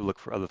don't have to look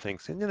for other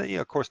things. And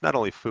of course, not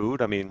only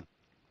food. I mean,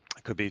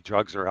 it could be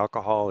drugs or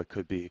alcohol. It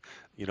could be,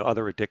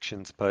 other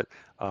addictions. But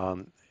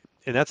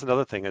and that's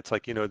another thing. It's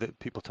like, that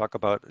people talk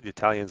about the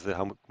Italians, that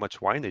how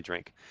much wine they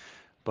drink.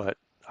 But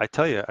I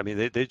tell you, I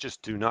mean, they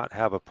just do not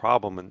have a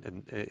problem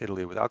in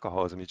Italy with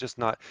alcoholism. It's just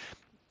not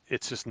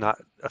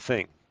a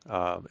thing.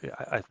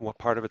 What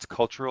part of it's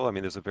cultural? I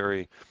mean,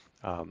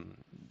 um,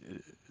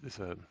 there's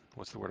a,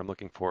 what's the word I'm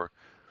looking for?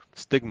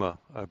 Stigma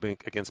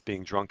against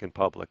being drunk in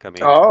public. I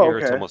mean, Oh, here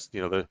it's okay. almost,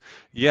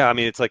 yeah, I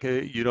mean, it's like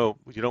you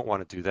don't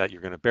want to do that.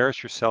 You're going to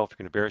embarrass yourself. You're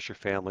going to embarrass your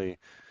family.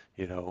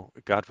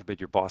 God forbid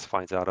your boss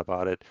finds out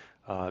about it.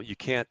 You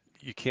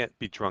can't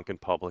be drunk in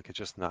public. It's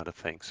just not a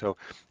thing. So,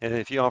 and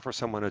if you offer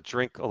someone a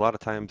drink, a lot of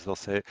times they'll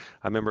say,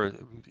 I remember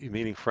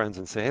meeting friends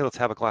and say, hey, let's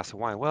have a glass of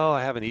wine. Well,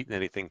 I haven't eaten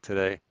anything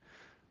today,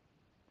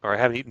 or I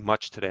haven't eaten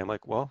much today. I'm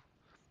like, well,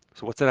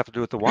 so what's that have to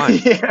do with the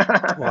wine?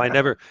 Well,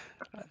 Yeah.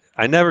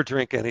 I never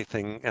drink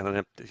anything on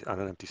an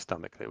empty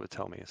stomach, they would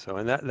tell me. So,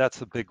 and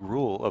that's a big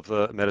rule of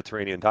the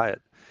Mediterranean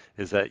diet,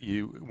 is that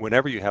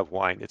whenever you have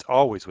wine, it's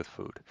always with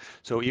food.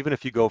 So even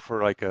if you go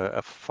for like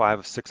a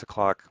 5, 6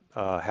 o'clock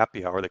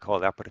happy hour, they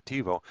call it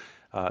aperitivo.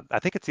 I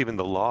think it's even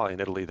the law in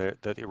Italy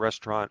that the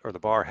restaurant or the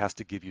bar has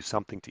to give you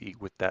something to eat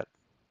with that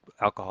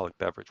alcoholic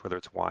beverage, whether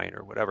it's wine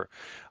or whatever.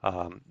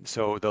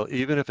 So they'll,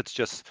 even if it's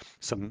just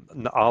some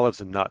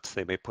olives and nuts,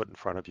 they may put in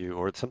front of you,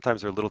 or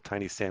sometimes they're little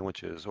tiny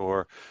sandwiches,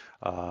 or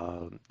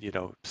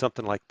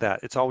something like that.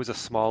 It's always a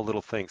small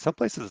little thing. Some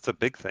places it's a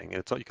big thing,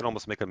 and you can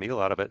almost make a meal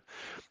out of it.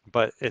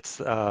 But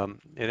and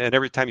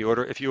every time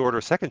if you order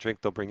a second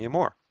drink, they'll bring you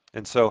more.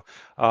 And so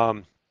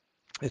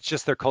it's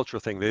just their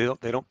cultural thing.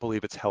 They don't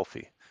believe it's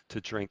healthy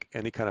to drink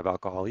any kind of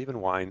alcohol, even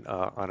wine,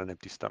 on an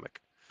empty stomach.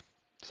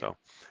 So,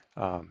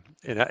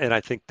 and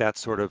I think that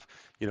sort of,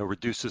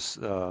 reduces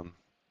the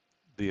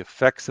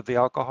effects of the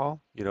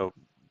alcohol,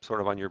 sort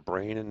of on your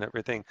brain and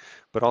everything.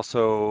 But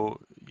also,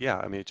 yeah,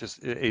 I mean,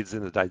 it aids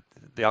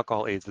the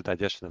alcohol aids the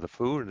digestion of the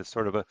food, and it's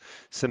sort of a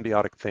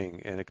symbiotic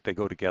thing, and they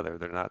go together.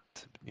 They're not,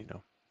 you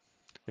know,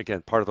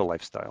 again, part of the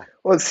lifestyle.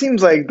 Well, it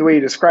seems like the way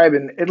you describe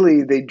it, in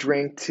Italy, they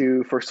drink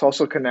to for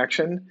social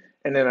connection,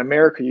 and in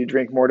America, you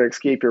drink more to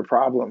escape your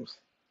problems.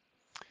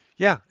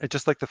 Yeah, and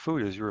just like the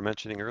food, as you were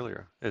mentioning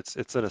earlier, it's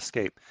an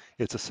escape.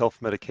 It's a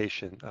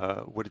self-medication.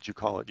 What did you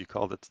call it? You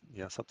called it,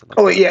 yeah, something like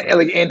Oh, that. yeah, So,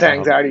 like um,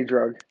 anti-anxiety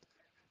drug.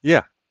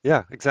 yeah,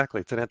 yeah,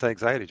 exactly. It's an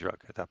anti-anxiety drug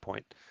at that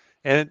point.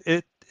 And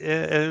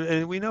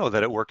we know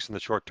that it works in the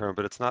short term,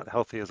 but it's not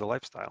healthy as a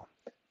lifestyle.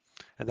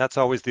 And that's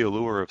always the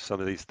allure of some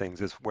of these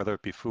things, is whether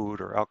it be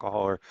food or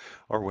alcohol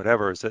or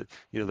whatever, is that,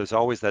 there's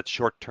always that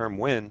short-term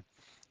win,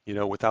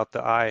 without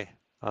the eye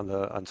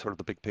on sort of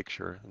the big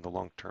picture and the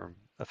long-term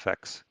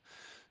effects.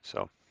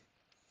 So,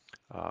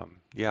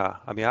 yeah,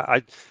 I mean,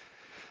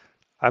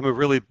 I'm a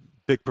really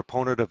big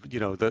proponent of,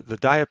 the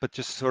diet, but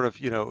just sort of,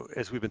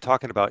 as we've been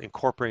talking about,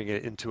 incorporating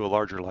it into a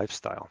larger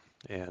lifestyle.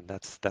 And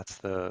that's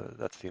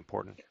the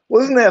important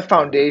Wasn't that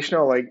part of it.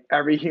 foundational? Like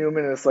every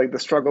human is like the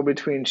struggle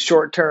between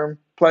short-term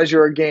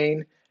pleasure or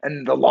gain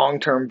and the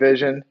long-term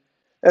vision.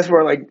 That's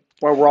why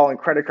we're all in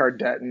credit card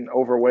debt and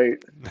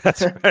overweight.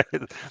 That's right.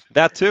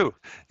 That too.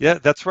 Yeah,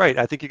 that's right.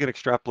 I think you can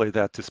extrapolate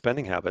that to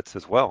spending habits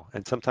as well.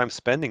 And sometimes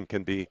spending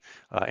can be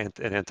an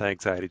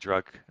anti-anxiety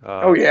drug.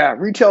 Oh yeah,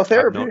 retail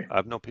therapy.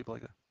 I've known people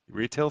like that.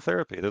 Retail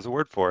therapy. There's a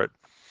word for it.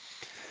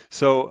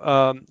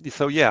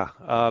 So yeah,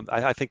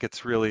 I think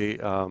it's really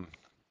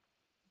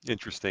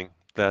interesting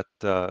that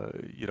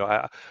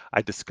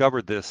I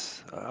discovered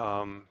this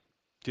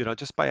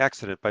just by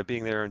accident, by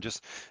being there, and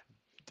just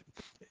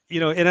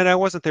and I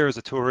wasn't there as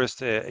a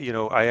tourist.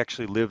 I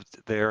actually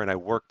lived there and I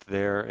worked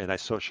there and I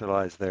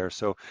socialized there.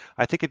 So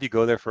I think if you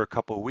go there for a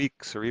couple of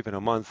weeks or even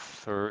a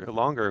month or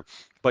longer,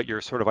 but you're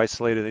sort of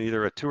isolated in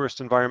either a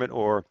tourist environment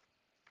or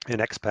an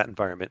expat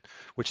environment,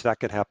 which that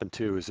can happen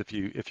too, is if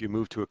you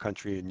move to a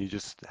country and you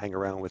just hang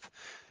around with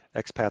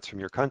expats from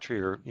your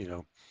country, or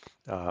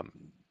um,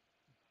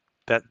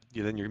 that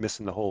then you're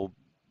missing the whole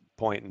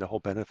point and the whole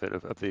benefit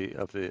of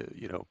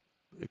the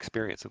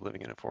experience of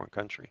living in a foreign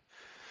country.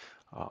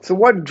 Um, So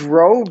what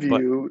drove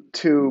but you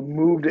to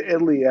move to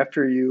Italy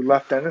after you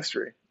left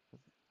dentistry?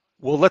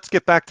 Well, let's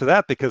get back to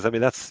that, because I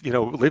mean that's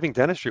leaving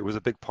dentistry was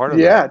a big part of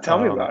that. Yeah, tell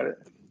me about it.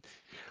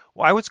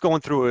 Well, I was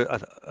going through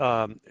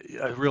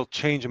a real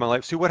change in my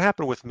life. See, what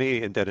happened with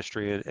me in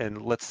dentistry,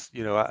 and let's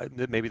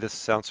maybe this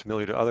sounds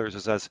familiar to others,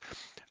 is as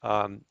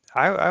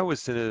I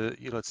was in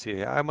let's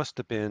see, I must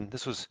have been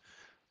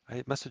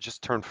I must have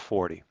just turned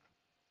 40,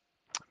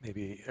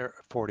 maybe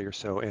 40 or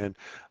so, and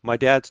my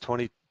dad's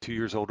 22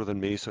 years older than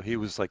me, so he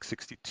was like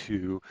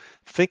 62,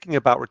 thinking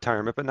about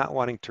retirement but not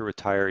wanting to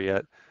retire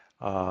yet.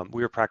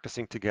 We were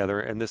practicing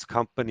together, and this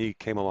company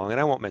came along, and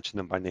I won't mention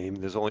them by name.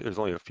 There's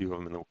only a few of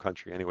them in the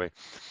country anyway,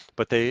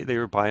 but they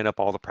were buying up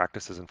all the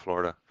practices in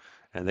Florida,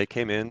 and they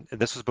came in, and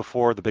this was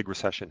before the big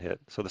recession hit.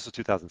 So this was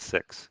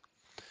 2006.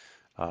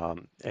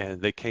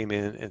 And they came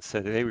in and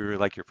said, "Hey, we really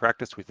like your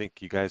practice. We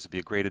think you guys would be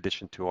a great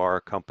addition to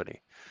our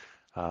company.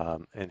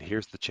 And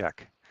here's the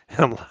check." And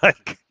I'm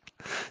like,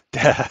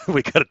 "Dad,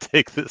 we got to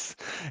take this."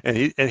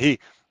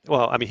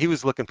 Well, I mean, he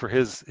was looking for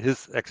his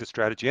exit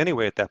strategy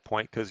anyway at that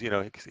point because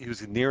he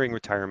was nearing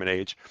retirement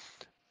age.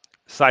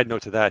 Side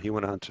note to that, he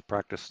went on to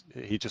practice.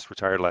 He just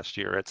retired last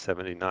year at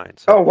 79, Oh,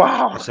 so or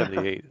wow.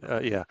 78.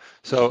 Yeah.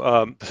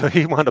 So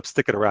he wound up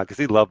sticking around because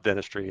he loved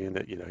dentistry and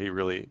he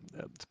really.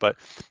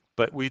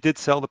 But we did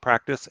sell the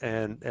practice,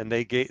 and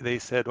they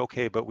said,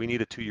 okay, but we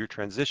need a 2-year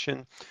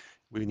transition.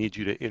 We need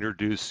you to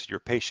introduce your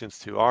patients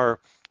to our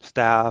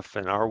staff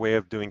and our way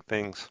of doing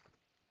things.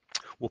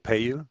 We'll pay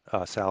you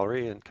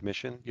salary and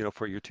commission,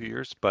 for your 2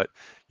 years, but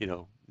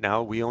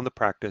now we own the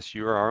practice.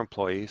 You're our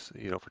employees,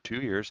 for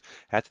 2 years.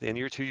 At the end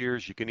of your 2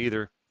 years, you can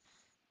either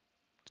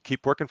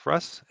keep working for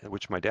us,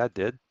 which my dad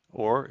did,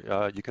 or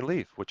you can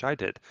leave, which I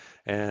did.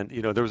 And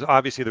there was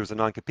a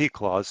non-compete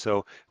clause, so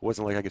it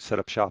wasn't like I could set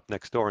up shop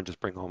next door and just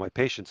bring all my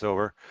patients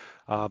over.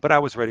 But I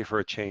was ready for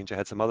a change. I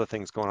had some other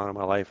things going on in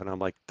my life, and I'm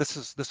like, this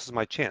is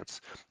my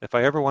chance. If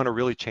I ever want to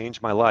really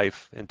change my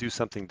life and do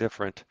something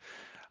different,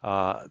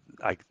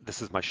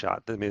 this is my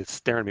shot. I mean, it's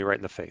staring me right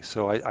in the face.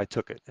 So I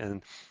took it,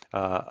 and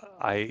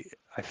I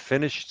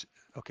finished.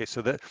 Okay,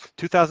 so the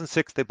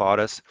 2006 they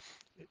bought us.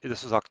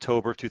 This was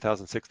October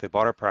 2006. They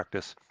bought our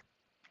practice.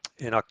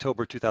 In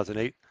October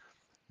 2008,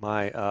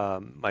 my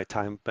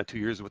 2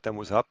 years with them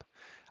was up.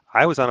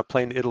 I was on a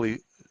plane to Italy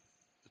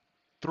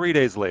 3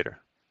 days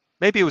later.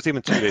 Maybe it was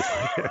even 2 days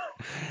later.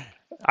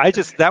 I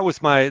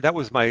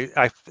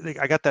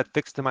got that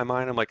fixed in my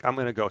mind. I'm like, I'm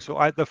gonna go.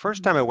 So the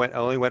first time I went, I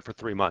only went for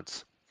 3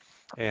 months,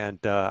 and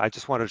I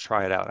just wanted to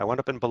try it out. I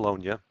wound up in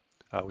Bologna,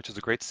 which is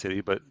a great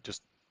city, but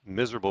just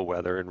miserable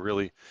weather and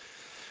really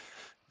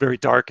very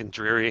dark and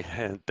dreary.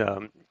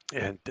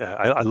 And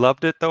I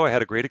loved it though. I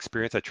had a great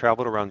experience. I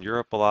traveled around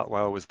Europe a lot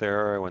while I was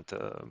there. I went to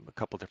a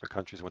couple different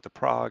countries. I went to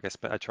Prague.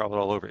 I traveled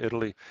all over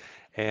Italy,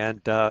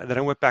 and then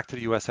I went back to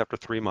the U.S. after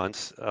 3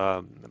 months.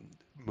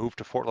 Moved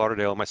to Fort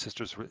Lauderdale. My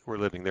sisters were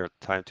living there at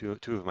the time.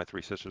 Two of my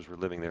three sisters were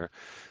living there.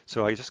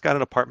 So I just got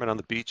an apartment on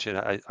the beach, and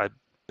I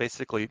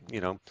basically,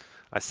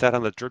 I sat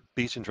on the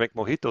beach and drank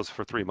mojitos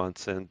for 3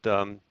 months. And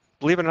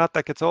believe it or not,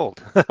 that gets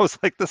old. I was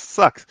like, this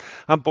sucks.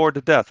 I'm bored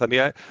to death. I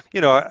mean,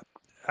 you know, I,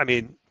 I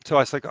mean, so I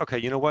was like, okay,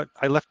 you know what?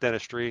 I left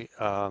dentistry,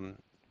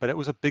 but it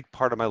was a big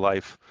part of my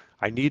life.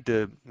 I need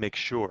to make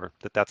sure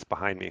that that's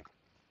behind me.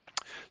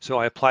 So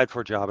I applied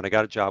for a job, and I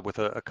got a job with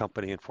a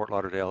company in Fort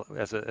Lauderdale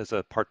as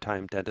a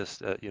part-time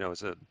dentist.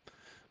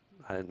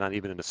 Not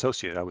even an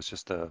associate. I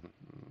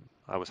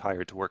was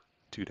hired to work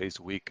 2 days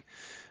a week,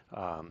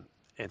 um,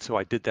 and so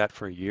I did that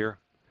for a year.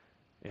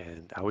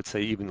 And I would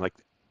say even like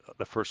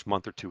the first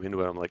month or two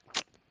into it, I'm like,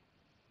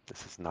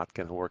 this is not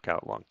going to work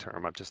out long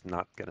term. I'm just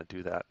not going to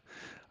do that.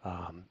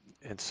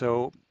 And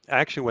so I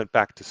actually went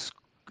back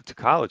to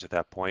college at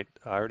that point.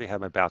 I already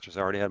had my bachelor's,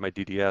 I already had my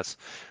DDS,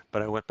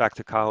 but I went back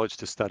to college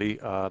to study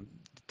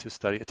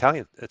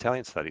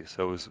Italian studies.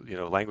 So it was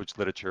language,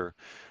 literature,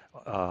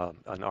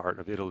 and art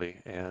of Italy,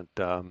 and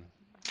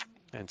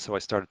so I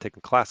started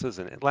taking classes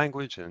in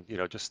language and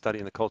just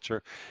studying the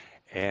culture.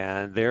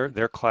 And their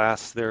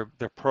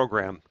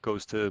program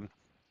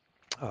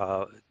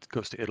uh,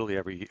 goes to Italy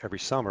every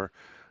summer.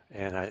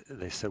 And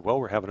they said,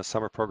 well, we're having a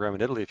summer program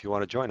in Italy if you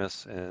want to join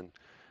us. And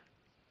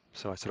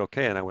so I said,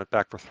 okay. And I went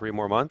back for 3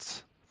 more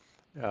months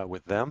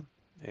with them.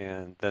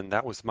 And then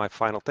that was my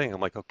final thing. I'm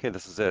like, okay,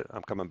 this is it.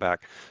 I'm coming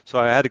back. So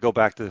I had to go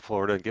back to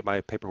Florida and get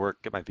my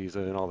paperwork, get my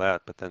visa and all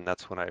that. But then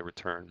that's when I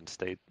returned and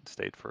stayed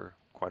for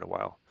quite a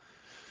while.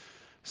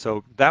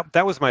 So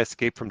that was my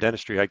escape from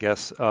dentistry, I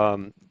guess.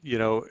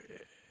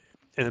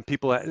 And then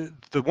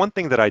the one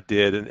thing that I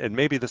did, and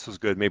maybe this was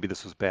good, maybe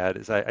this was bad,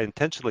 is I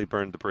intentionally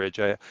burned the bridge.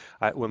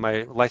 When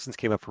my license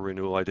came up for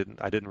renewal, I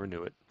didn't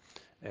renew it.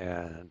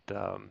 And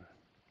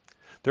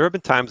there have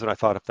been times when I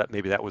thought if that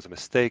maybe that was a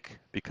mistake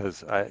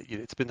because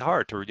it's been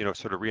hard to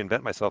sort of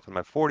reinvent myself in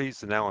my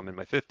 40s, and now I'm in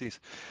my 50s.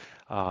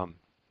 Um,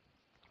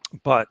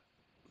 but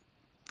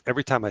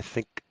every time I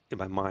think in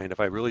my mind, if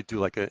I really do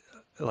like a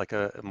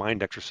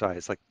mind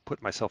exercise, like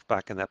put myself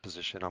back in that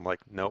position, I'm like,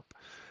 nope,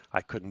 I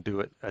couldn't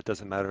do it. It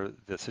doesn't matter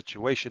the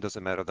situation,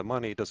 doesn't matter the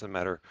money, doesn't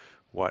matter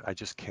what. I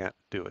just can't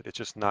do it. It's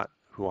just not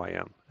who I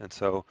am. And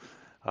so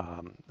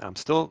I'm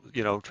still,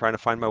 trying to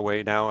find my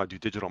way now. I do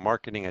digital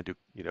marketing. I do,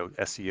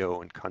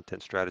 SEO and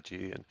content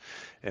strategy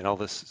and all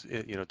this,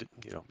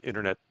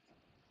 internet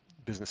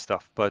business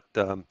stuff. But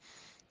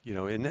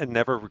and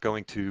never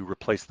going to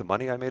replace the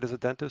money I made as a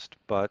dentist.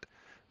 But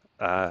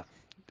uh,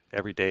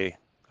 every day,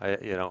 I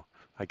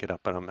get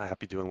up and I'm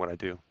happy doing what I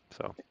do.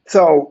 So.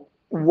 So,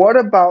 what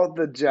about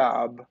the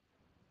job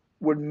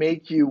would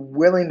make you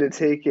willing to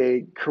take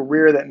a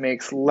career that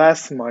makes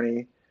less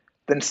money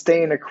than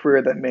stay in a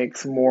career that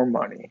makes more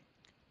money?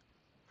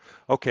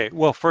 Okay,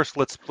 well, first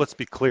let's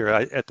be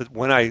clear.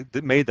 When I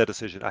made that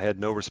decision, I had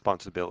no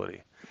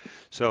responsibility.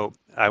 So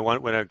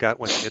when went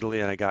to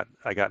Italy and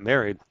I got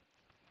married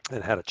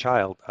and had a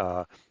child,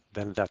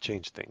 then that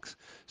changed things.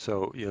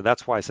 So,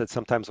 that's why I said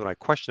sometimes when I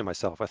question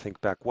myself, I think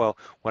back, well,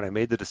 when I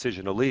made the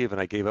decision to leave and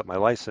I gave up my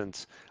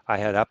license, I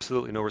had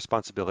absolutely no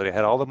responsibility. I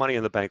had all the money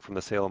in the bank from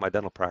the sale of my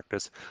dental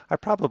practice. I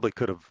probably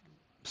could have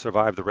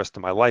survived the rest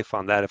of my life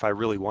on that if I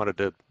really wanted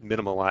to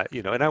minimalize,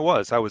 and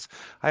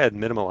I had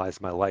minimalized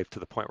my life to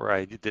the point where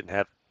I didn't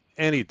have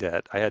any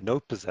debt. I had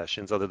no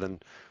possessions other than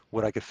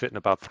what I could fit in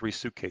about 3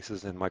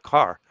 suitcases in my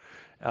car.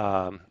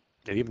 And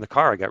even the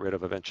car I got rid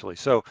of eventually.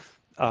 So,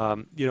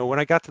 when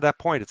I got to that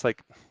point, it's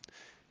like,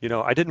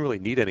 I didn't really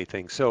need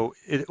anything. So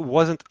it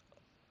wasn't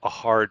a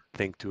hard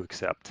thing to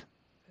accept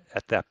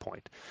at that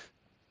point.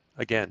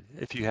 Again,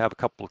 if you have a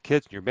couple of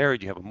kids and you're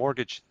married, you have a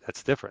mortgage,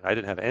 that's different. I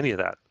didn't have any of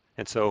that.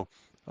 And so,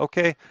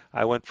 okay,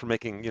 I went from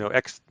making,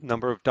 X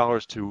number of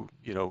dollars to,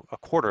 a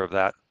quarter of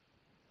that.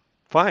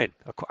 Fine.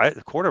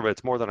 A quarter of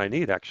it's more than I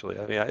need, actually.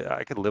 I mean,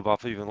 I could live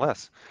off of even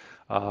less.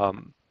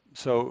 Um,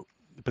 so,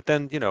 but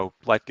then,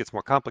 life gets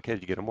more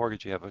complicated. You get a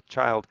mortgage, you have a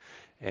child,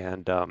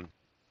 and um,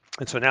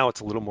 and so now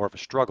it's a little more of a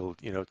struggle,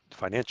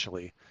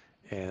 financially.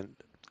 And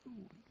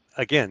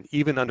again,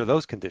 even under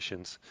those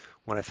conditions,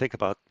 when I think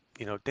about,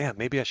 damn,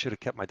 maybe I should have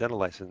kept my dental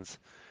license.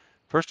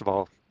 First of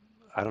all,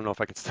 I don't know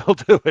if I could still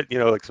do it,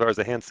 like as far as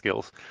the hand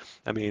skills.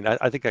 I mean,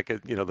 I think I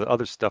could, the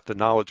other stuff, the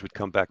knowledge would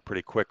come back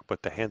pretty quick,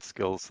 but the hand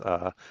skills,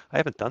 I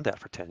haven't done that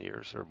for 10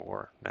 years or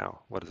more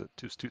now. What is it?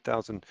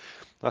 2000,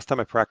 last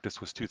time I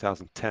practiced was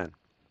 2010.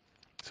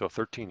 So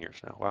 13 years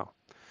now. Wow.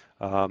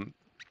 Um,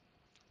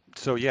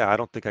 so yeah, I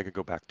don't think I could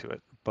go back to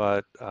it,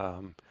 but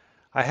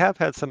I have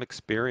had some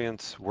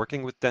experience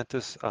working with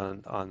dentists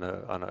on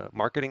a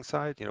marketing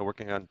side.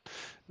 Working on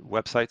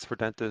websites for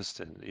dentists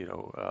and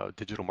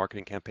digital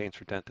marketing campaigns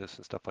for dentists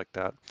and stuff like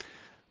that.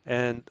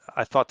 And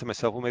I thought to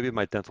myself, well, maybe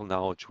my dental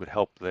knowledge would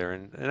help there,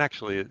 and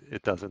actually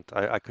it doesn't.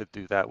 I could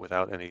do that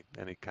without any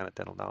kind of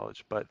dental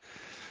knowledge, but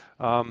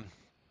um,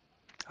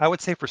 I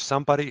would say for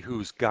somebody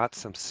who's got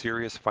some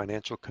serious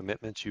financial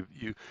commitments, you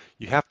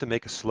have to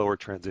make a slower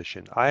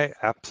transition. I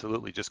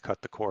absolutely just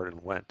cut the cord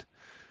and went.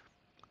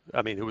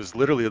 I mean, it was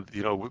literally,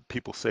 what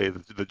people say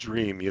the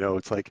dream,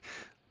 it's like,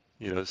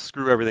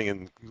 screw everything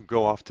and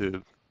go off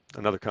to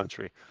another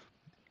country.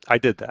 I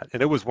did that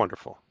and it was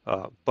wonderful.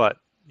 But,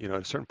 at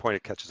a certain point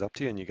it catches up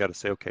to you and you got to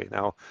say, okay,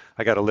 now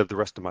I got to live the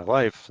rest of my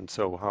life. And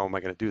so how am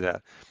I going to do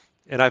that?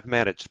 And I've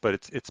managed, but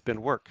it's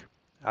been work.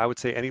 I would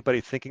say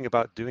anybody thinking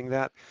about doing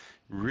that,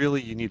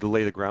 really you need to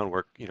lay the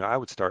groundwork. I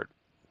would start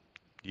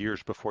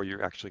years before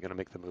you're actually going to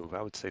make the move.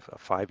 I would say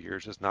 5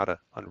 years is not an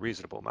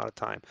unreasonable amount of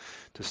time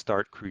to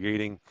start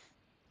creating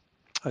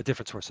a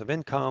different source of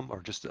income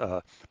or just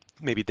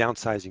maybe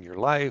downsizing your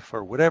life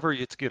or whatever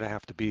it's going to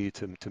have to be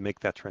to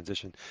make that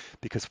transition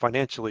because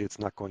financially it's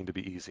not going to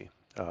be easy.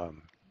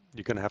 Um,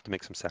 you're going to have to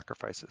make some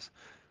sacrifices.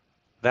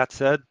 That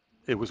said,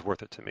 it was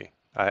worth it to me.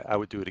 I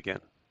would do it again.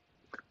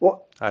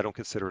 Well, I don't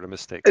consider it a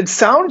mistake. it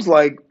sounds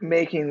like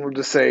making, we'll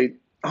just say,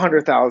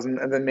 100,000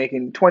 and then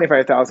making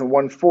 25,000,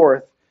 one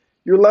fourth,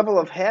 your level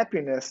of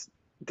happiness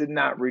did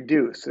not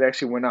reduce. It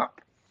actually went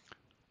up.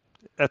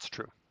 That's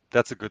true.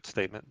 That's a good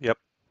statement. Yep,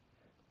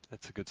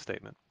 that's a good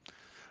statement.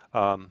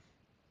 Um,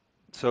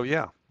 So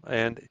yeah,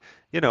 and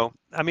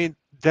I mean,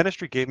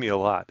 dentistry gave me a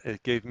lot.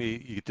 It did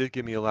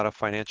give me a lot of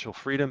financial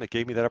freedom. It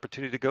gave me that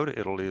opportunity to go to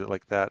Italy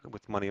like that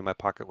with money in my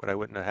pocket when I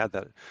wouldn't have had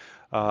that.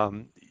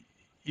 Um,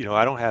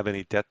 I don't have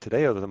any debt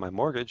today other than my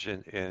mortgage,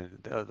 and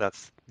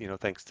that's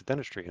thanks to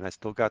dentistry, and I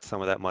still got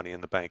some of that money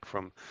in the bank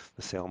from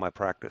the sale of my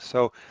practice.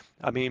 So,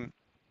 I mean,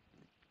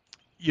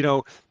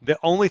 the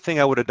only thing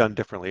I would have done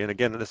differently, and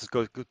again,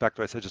 goes back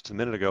to what I said just a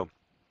minute ago,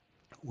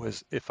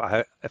 was if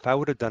I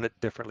would have done it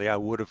differently, I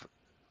would have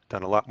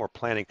done a lot more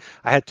planning.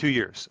 I had 2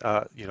 years.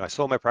 I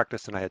sold my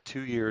practice and I had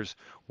 2 years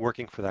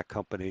working for that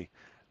company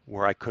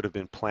where I could have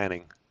been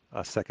planning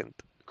a second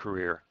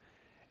career.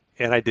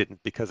 And I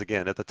didn't because,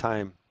 again, at the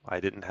time, I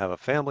didn't have a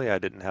family, I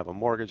didn't have a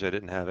mortgage, I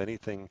didn't have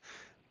anything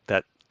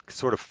that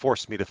sort of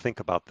forced me to think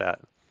about that.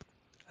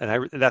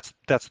 And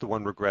that's the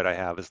one regret I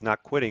have is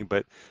not quitting,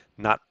 but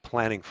not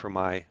planning for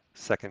my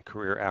second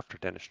career after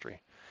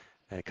dentistry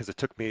because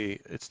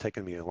it's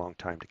taken me a long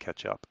time to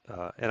catch up.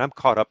 And I'm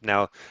caught up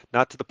now,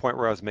 not to the point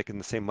where I was making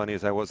the same money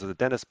as I was as a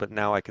dentist, but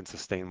now I can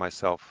sustain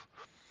myself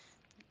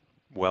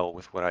well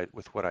with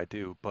what I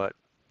do. But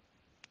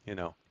you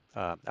know,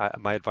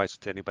 my advice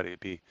to anybody would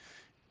be,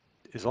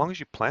 as long as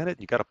you plan it,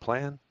 you got a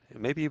plan,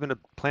 maybe even a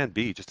plan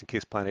B, just in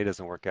case plan A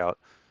doesn't work out.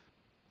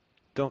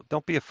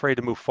 Don't be afraid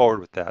to move forward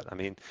with that. I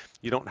mean,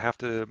 you don't have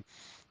to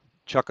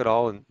chuck it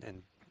all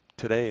and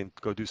today and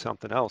go do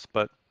something else,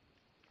 but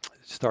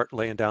start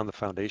laying down the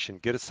foundation.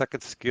 Get a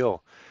second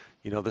skill.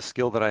 The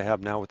skill that I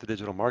have now with the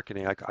digital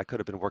marketing, I could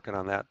have been working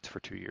on that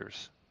for 2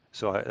 years.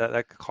 So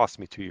that cost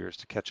me 2 years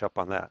to catch up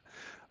on that.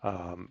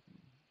 Um,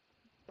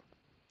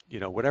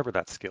 whatever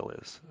that skill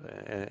is,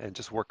 and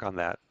just work on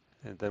that.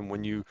 And then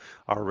when you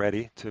are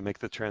ready to make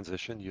the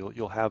transition,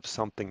 you'll have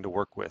something to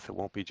work with. It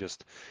won't be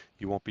just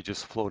you won't be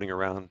just floating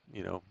around,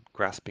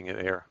 grasping at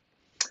air.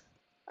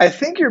 I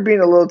think you're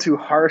being a little too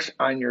harsh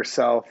on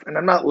yourself, and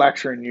I'm not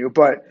lecturing you,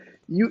 but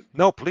you,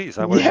 No, please,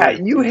 I want to hear yeah, you.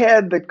 you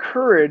had the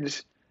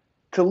courage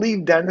to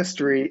leave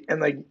dentistry,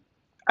 and like,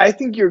 I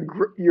think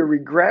your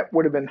regret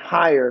would have been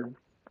higher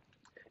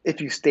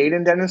if you stayed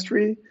in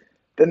dentistry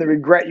than the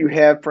regret you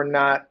have for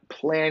not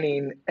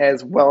planning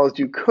as well as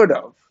you could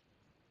have.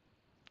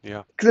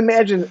 Yeah. Because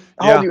imagine,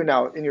 how old are Yeah. you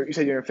now? You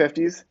said you're in your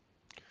 50s.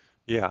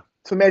 Yeah.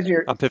 So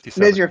imagine I'm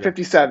imagine 57. you're Yeah.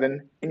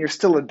 57 and you're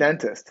still a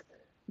dentist.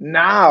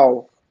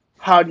 Now,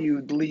 how do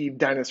you leave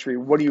dentistry?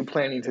 What are you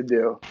planning to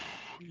do?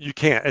 You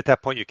can't at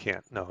that point. You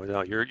can't. No,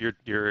 no.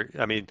 You're.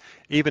 I mean,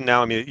 even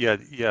now. I mean, yeah,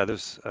 yeah.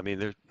 There's. I mean,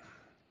 there.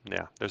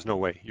 Yeah. There's no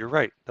way. You're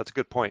right. That's a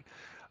good point.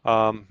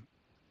 Um,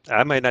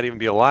 I might not even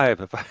be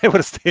alive if I would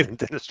have stayed in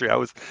dentistry. I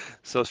was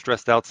so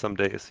stressed out some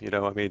days.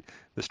 I mean,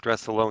 the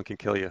stress alone can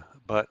kill you.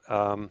 But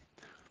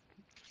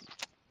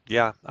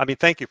yeah. I mean,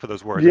 thank you for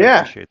those words. I Yeah,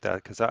 appreciate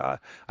that because I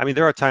mean,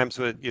 there are times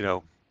when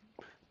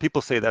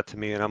people say that to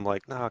me, and I'm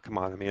like, no, come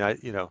on. I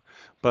mean,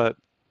 but.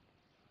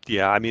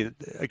 Yeah, I mean,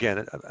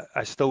 again,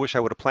 I still wish I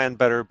would have planned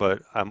better,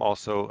 but I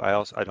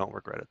don't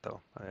regret it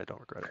though. I don't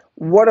regret it.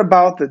 what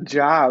about the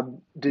job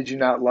did you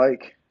not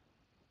like?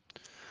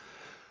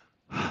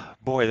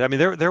 Boy, I mean,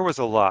 there was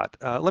a lot.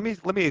 Let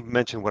me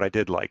mention what I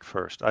did like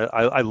first.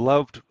 I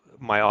loved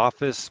my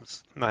office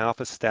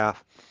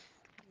staff.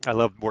 I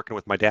loved working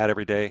with my dad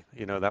every day.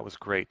 That was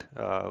great.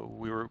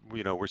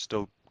 We're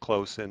still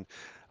close, and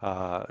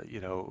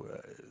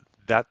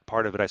that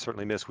part of it I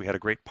certainly miss. We had a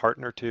great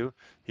partner too.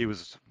 He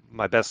was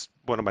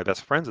one of my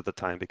best friends at the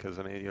time because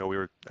I mean, we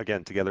were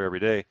again together every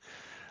day.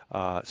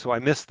 So I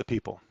miss the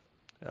people.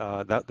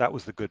 That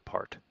was the good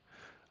part.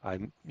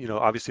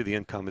 Obviously the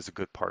income is a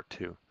good part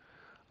too.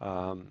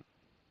 Um,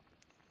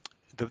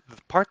 the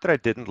part that I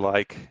didn't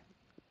like,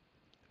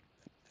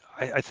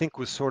 I think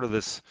was sort of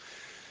this,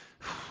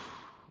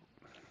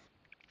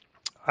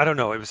 I don't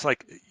know, it was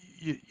like,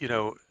 you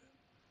know,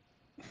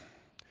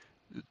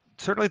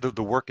 certainly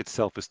the work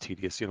itself is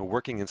tedious,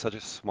 working in such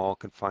a small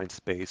confined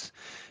space,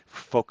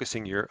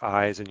 focusing your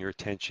eyes and your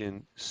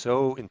attention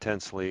so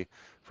intensely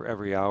for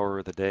every hour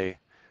of the day.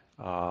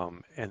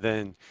 And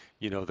then,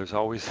 there's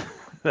always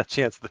that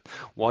chance that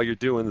while you're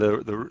doing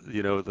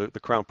the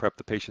crown prep,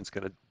 the patient's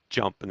going to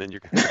jump and then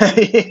you're going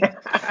Yeah.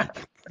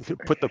 to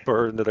put the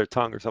burr into their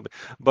tongue or something.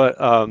 But,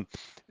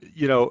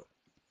 you know,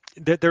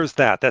 there's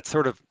that's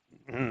sort of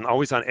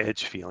always on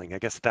edge feeling. I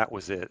guess that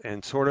was it.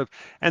 And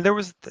there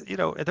was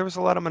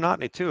a lot of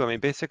monotony too. I mean,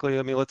 basically,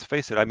 I mean, let's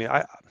face it. I mean,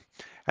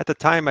 at the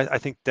time, I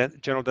think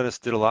general dentists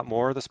did a lot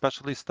more of the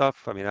specialty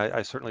stuff. I mean,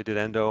 I certainly did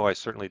endo. I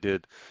certainly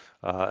did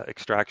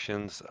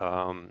extractions,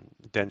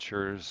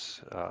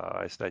 dentures.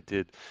 I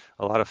did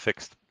a lot of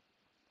fixed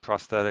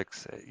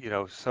prosthetics.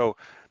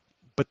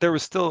 But there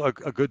was still a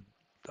good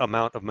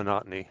amount of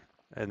monotony,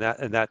 and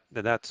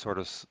that sort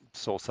of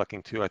soul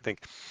sucking too. I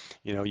think,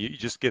 you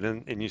just get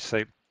in and you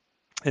say,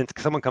 and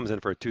someone comes in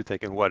for a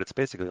toothache, and it's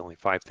basically only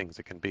five things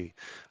it can be.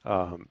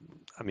 Um,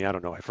 I mean, I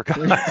don't know, I forgot.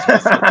 It's been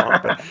so long,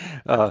 but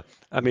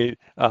I mean,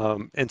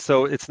 and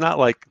so it's not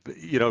like,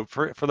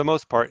 for the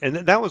most part, and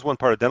that was one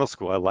part of dental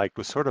school I liked,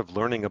 was sort of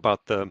learning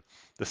about the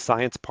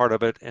science part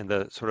of it and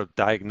the sort of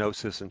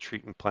diagnosis and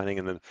treatment planning.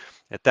 And then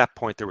at that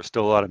point, there was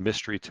still a lot of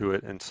mystery to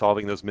it, and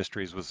solving those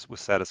mysteries was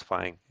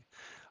satisfying.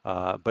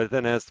 But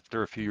then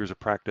after a few years of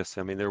practice,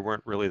 I mean, there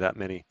weren't really that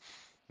many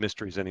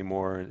mysteries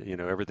anymore.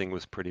 Everything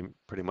was pretty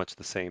much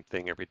the same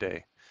thing every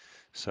day.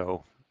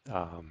 So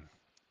um,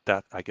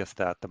 that I guess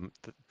that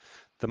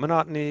the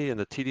monotony and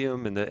the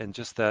tedium and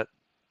just that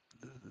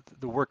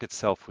the work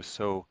itself was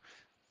so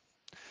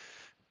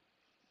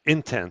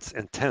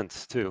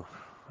intense too.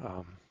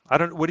 I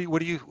don't. What do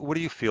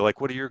you feel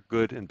like? What are your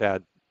good and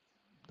bad?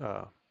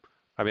 Uh,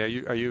 I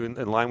mean, are you in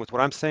line with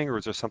what I'm saying, or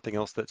is there something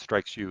else that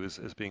strikes you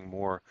as being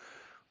more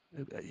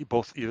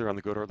both either on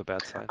the good or the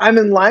bad side? I'm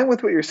in line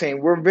with what you're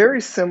saying. We're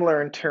very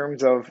similar in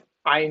terms of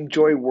I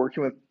enjoy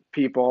working with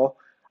people.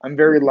 I'm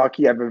very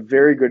lucky. I have a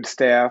very good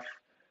staff.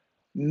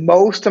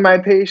 Most of my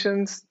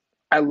patients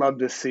I love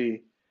to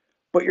see.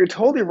 But you're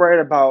totally right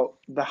about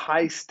the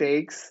high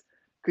stakes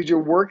because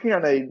you're working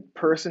on a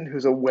person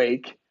who's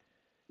awake.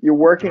 You're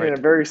working in a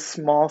Right. very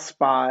small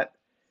spot,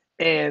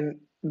 and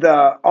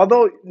the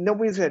although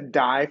nobody's gonna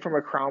die from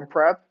a crown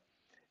prep,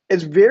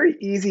 it's very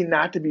easy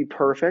not to be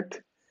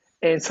perfect.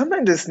 And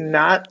sometimes it's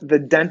not the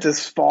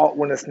dentist's fault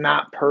when it's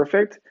not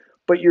perfect,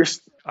 but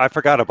I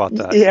forgot about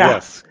that. yeah,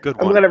 Yes, good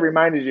I'm glad one. I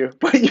reminded you.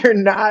 But you're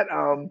not,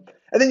 and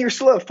then you're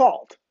still at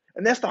fault.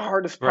 And that's the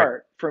hardest Right.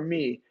 part for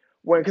me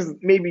because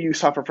maybe you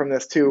suffer from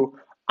this too.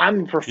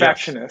 I'm a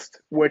Yes.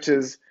 perfectionist, which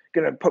is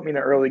going to put me in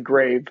an early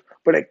grave,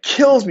 but it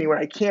kills me when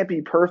I can't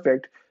be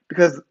perfect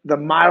because the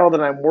model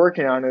that I'm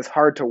working on is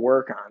hard to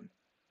work on.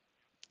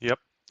 Yep.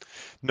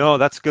 No,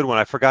 that's a good one.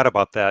 I forgot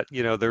about that.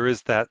 There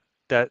is that.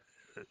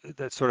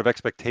 that sort of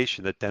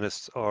expectation that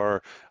dentists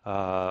are,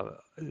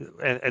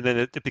 and then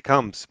it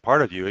becomes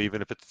part of you,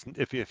 even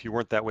if if you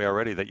weren't that way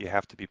already, that you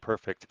have to be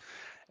perfect,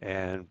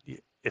 and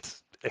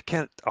it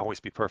can't always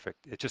be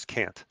perfect. It just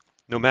can't.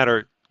 No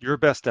matter your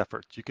best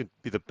effort, you can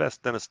be the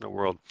best dentist in the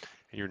world,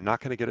 and you're not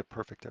going to get it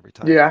perfect every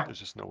time. Yeah. There's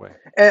just no way.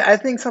 And I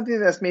think something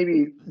that's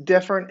maybe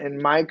different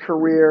in my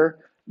career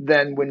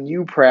than when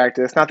you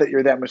practice, not that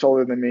you're that much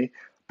older than me,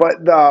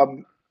 but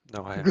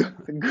No, I.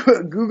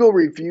 Google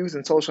reviews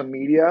and social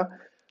media.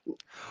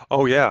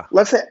 Oh yeah.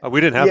 Let's say,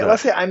 We didn't have yeah,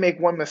 let's that. say I make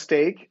one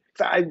mistake.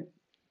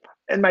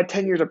 In my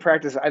 10 years of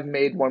practice, I've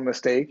made one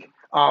mistake.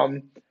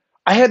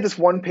 I had this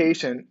one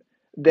patient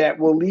that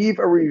will leave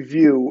a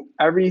review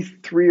every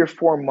 3 or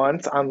 4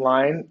 months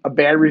online, a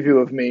bad review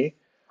of me.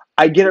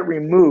 I get it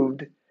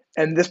removed,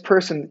 and this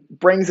person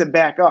brings it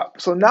back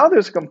up. So now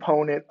there's a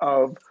component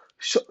of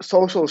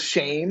social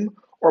shame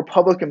or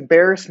public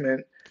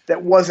embarrassment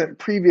that wasn't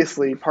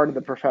previously part of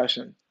the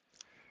profession.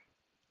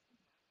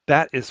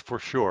 That is for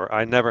sure.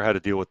 I never had to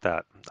deal with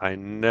that. I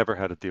never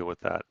had to deal with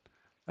that.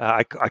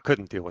 I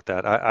couldn't deal with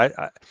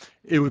that.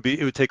 It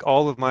would take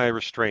all of my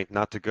restraint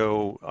not to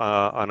go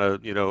on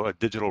a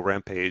digital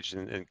rampage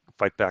and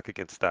fight back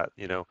against that.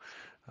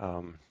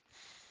 Um,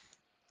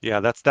 yeah,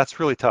 that's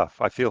really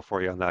tough. I feel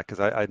for you on that because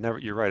I never.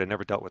 You're right. I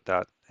never dealt with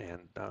that,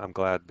 and I'm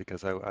glad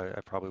because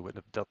I probably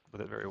wouldn't have dealt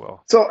with it very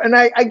well. So, and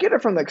I get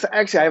it from the, 'cause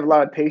actually, I have a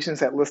lot of patients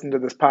that listen to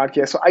this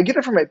podcast. So I get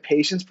it from a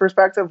patient's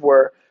perspective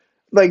where,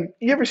 like,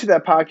 you ever see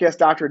that podcast,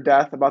 Dr.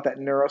 Death, about that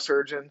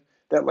neurosurgeon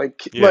that,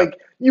 Yeah,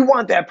 you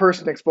want that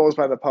person exposed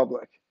by the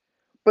public.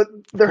 But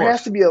of there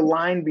has course. to be a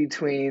line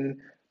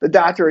between the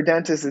doctor or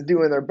dentist is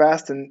doing their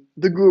best and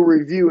the Google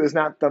review is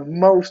not the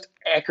most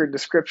accurate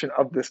description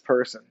of this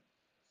person.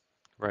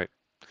 Right.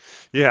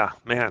 Yeah,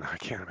 man, I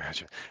can't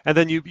imagine. And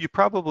then you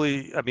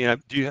probably, I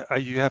mean, you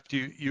have to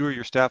you or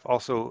your staff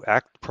also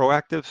act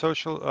proactive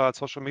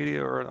social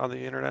media or on the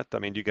internet? I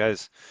mean, do you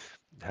guys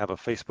have a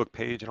Facebook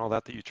page and all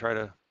that you try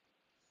to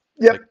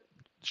like Yep.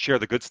 share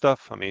the good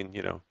stuff? I mean,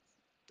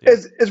 yeah,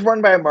 It's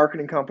run by a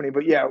marketing company,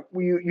 but yeah,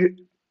 you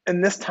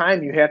in this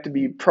time you have to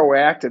be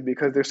proactive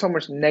because there's so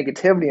much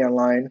negativity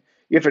online.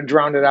 You have to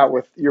drown it out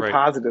with your right.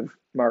 positive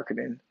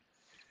marketing.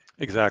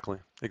 Exactly.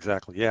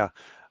 Exactly. Yeah.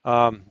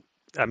 Um,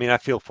 I mean, I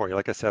feel for you.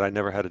 Like I said, I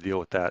never had to deal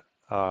with that.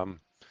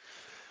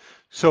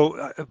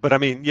 But I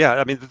mean, yeah,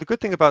 I mean, the good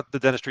thing about the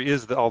dentistry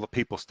is all the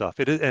people stuff.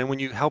 It is, and when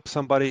you help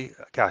somebody,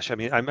 gosh, I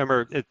mean, I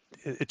remember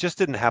it just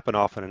didn't happen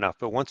often enough,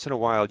 but once in a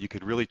while you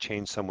could really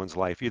change someone's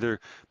life, either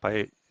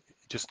by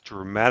just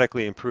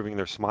dramatically improving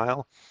their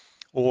smile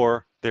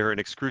or they're in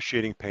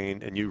excruciating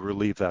pain and you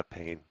relieve that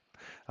pain.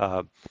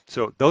 Uh,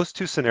 so those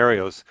two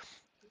scenarios,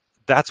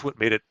 that's what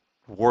made it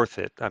worth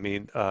it. I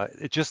mean,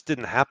 it just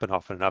didn't happen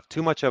often enough.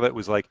 Too much of it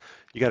was like,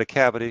 you got a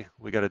cavity,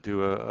 we got to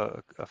do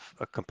a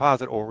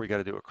composite, or we got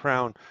to do a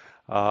crown.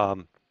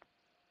 Um,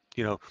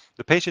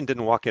 the patient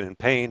didn't walk in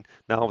pain.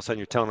 Now all of a sudden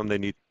you're telling them they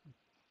need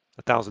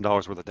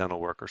 $1,000 worth of dental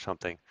work or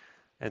something.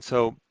 And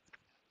so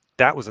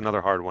that was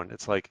another hard one.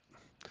 It's like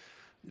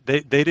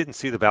they didn't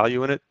see the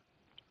value in it,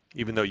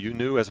 even though you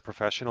knew as a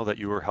professional that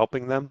you were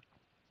helping them.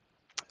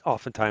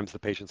 Oftentimes the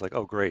patient's like,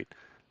 oh, great.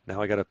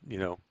 Now I got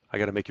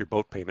to make your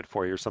boat payment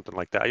for you or something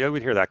like that. Yeah,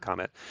 we'd hear that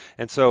comment.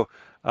 And so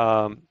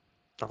I'm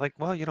like,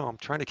 well, I'm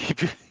trying to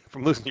keep you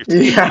from losing your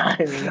Yeah, teeth.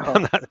 I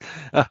I'm know. not,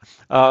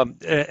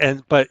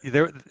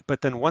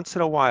 but then once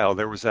in a while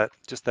there was that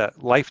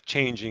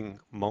life-changing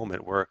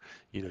moment where,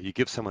 you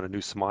give someone a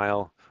new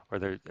smile or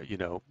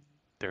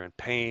they're in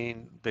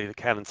pain, they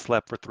haven't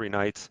slept for 3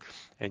 nights,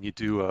 and you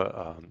do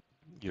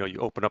you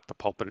open up the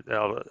pulpit,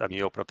 I mean,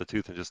 you open up the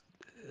tooth and just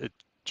it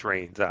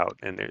drains out,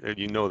 and they're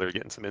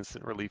getting some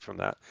instant relief from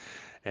that.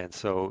 And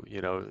so,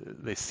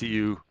 they see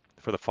you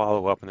for the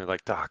follow-up and they're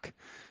like, Doc,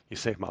 you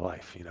saved my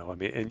life, I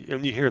mean,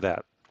 and you hear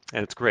that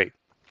and it's great.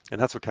 And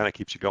that's what kind of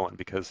keeps you going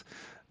because,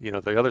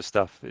 the other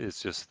stuff is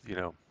just,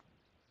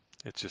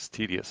 it's just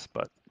tedious,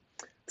 but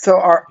So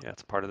yeah,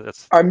 it's part of it.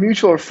 That's, our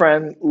mutual yeah.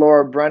 friend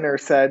Laura Brenner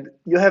said,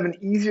 "You'll have an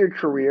easier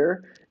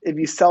career if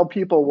you sell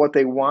people what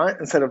they want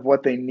instead of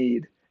what they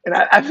need." And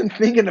I've been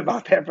thinking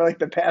about that for like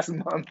the past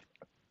month.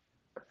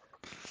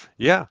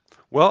 Yeah.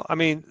 Well, I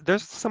mean,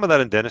 there's some of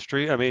that in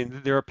dentistry. I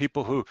mean, there are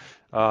people who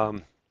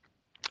um,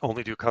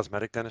 only do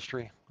cosmetic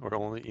dentistry or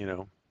only,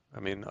 I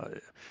mean,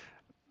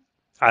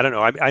 I don't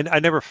know. I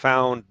never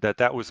found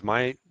that was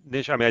my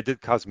niche. I mean, I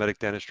did cosmetic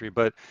dentistry,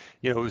 but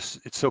it's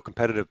so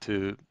competitive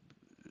to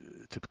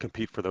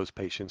compete for those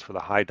patients for the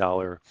high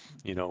dollar,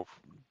 you know,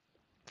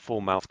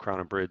 full mouth crown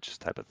and bridge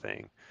type of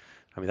thing.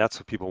 I mean, that's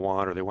what people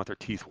want, or they want their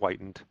teeth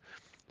whitened.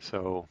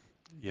 So,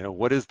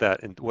 what is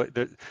that? And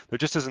there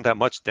just isn't that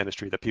much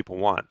dentistry that people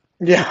want.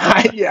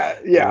 Yeah, yeah,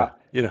 You know, yeah.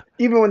 you know.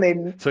 Even when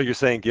they, So you're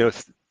saying, give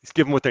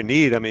them what they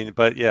need. I mean,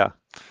 but yeah,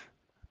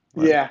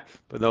 but yeah,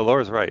 but no,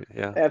 Laura's right.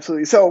 Yeah.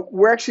 absolutely. So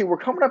we're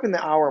coming up in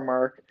the hour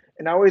mark,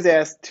 and I always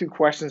ask two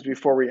questions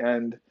before we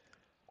end.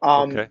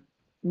 Um, Okay.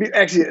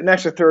 Actually, an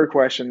extra third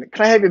question.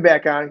 Can I have you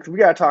back on? Because we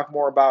got to talk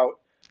more about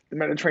the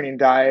Mediterranean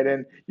diet.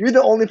 And you're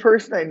the only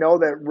person I know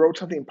that wrote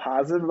something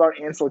positive about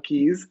Ansel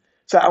Keys.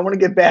 So I want to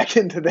get back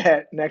into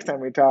that next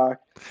time we talk.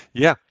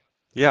 Yeah,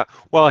 yeah.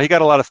 Well, he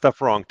got a lot of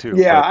stuff wrong too,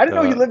 Yeah, but I didn't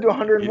know he lived to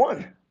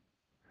 101.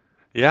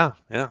 yeah,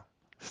 yeah.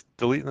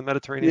 Still eating the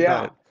Mediterranean Yeah.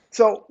 diet.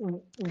 So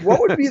what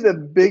would be the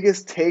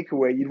biggest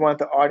takeaway you'd want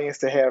the audience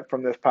to have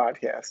from this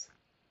podcast?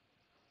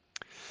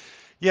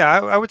 Yeah,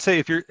 I would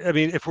say I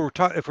mean, if we're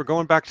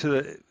going back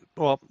to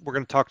well, we're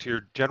going to talk to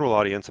your general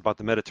audience about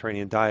the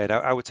Mediterranean diet.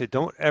 I would say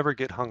don't ever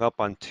get hung up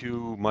on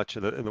too much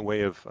in the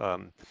way of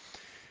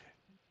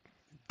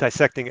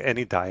dissecting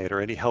any diet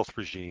or any health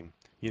regime.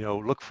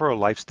 Look for a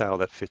lifestyle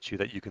that fits you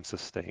that you can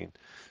sustain.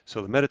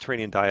 So the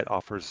Mediterranean diet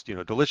offers,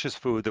 delicious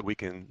food that we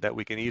can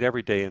eat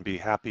every day and be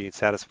happy and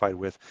satisfied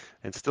with,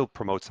 and still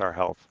promotes our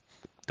health.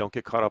 Don't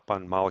get caught up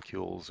on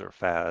molecules or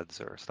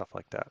fads or stuff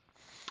like that.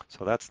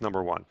 So that's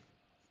number one.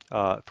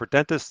 For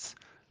dentists,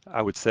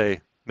 I would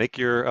say make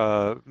your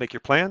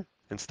plan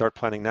and start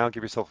planning now.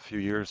 Give yourself a few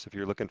years if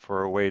you're looking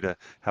for a way to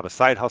have a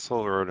side hustle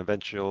or an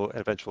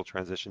eventual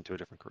transition to a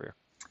different career.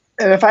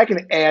 And if I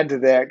can add to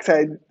that,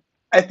 because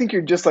I think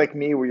you're just like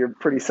me, where you're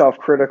pretty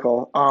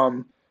self-critical.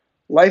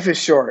 Life is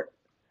short.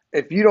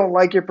 If you don't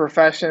like your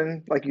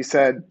profession, like you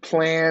said,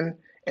 plan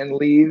and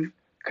leave,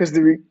 because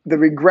the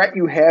regret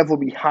you have will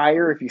be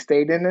higher if you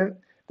stayed in it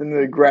than the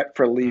regret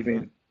for hmm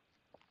leaving.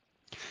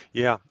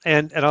 Yeah,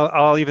 and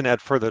I'll even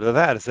add further to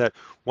that is that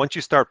once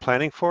you start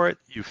planning for it,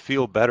 you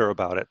feel better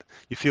about it.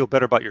 You feel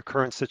better about your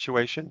current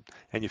situation,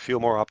 and you feel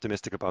more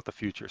optimistic about the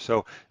future.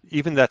 So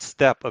even that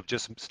step of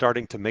just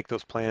starting to make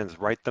those plans,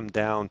 write them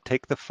down,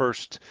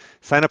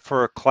 sign up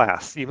for a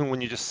class. Even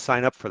when you just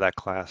sign up for that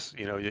class,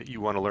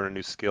 you want to learn a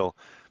new skill,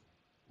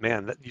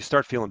 man, you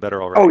start feeling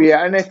better Oh already.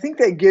 yeah, and I think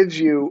that gives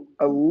you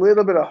a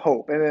little bit of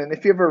hope. And then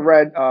if you ever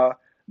read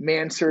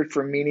 "Man's Search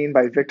for Meaning"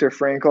 by Viktor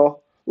Frankl,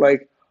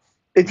 like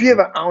if you have hmm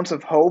an ounce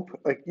of hope,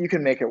 like you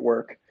can make it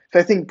work. So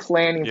I think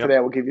planning for Yep,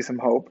 that will give you some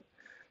hope.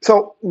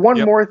 So one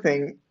yep. more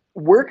thing,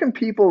 where can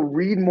people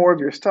read more of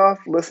your stuff,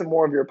 listen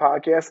more of your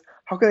podcast?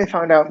 How can they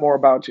find out more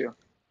about you?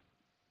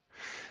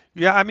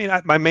 Yeah, I mean,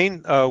 my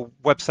main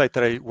website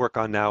that I work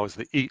on now is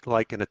the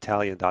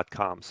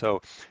eatlikeanitalian.com.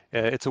 So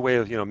it's a way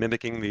of,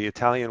 mimicking the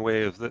Italian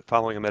way of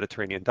following a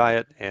Mediterranean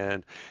diet.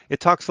 And it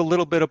talks a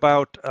little bit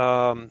about,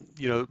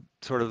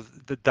 sort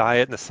of the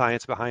diet and the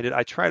science behind it.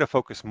 I try to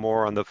focus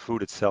more on the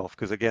food itself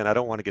because, again, I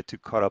don't want to get too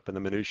caught up in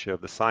the minutia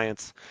of the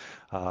science.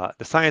 The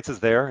science is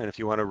there, and if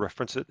you want to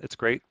reference it, it's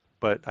great.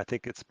 But I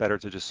think it's better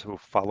to just sort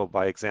of follow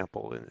by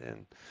example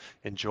and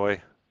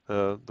enjoy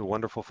the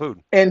wonderful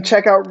food. And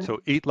check out So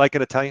eat like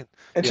an Italian.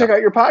 and Yeah. check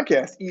out your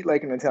podcast, Eat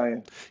Like an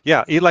Italian.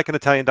 Yeah,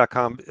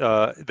 eatlikeanitalian.com.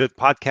 The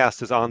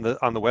podcast is on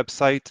the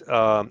website,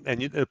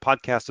 and the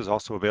podcast is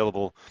also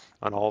available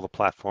on all the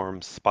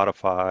platforms,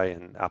 Spotify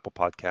and Apple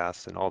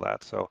Podcasts and all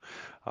that. So,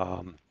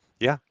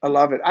 yeah, I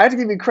love it. I have to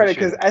give you credit appreciate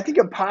because it. I think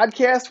a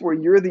podcast where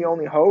you're the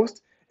only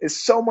host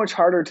is so much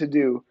harder to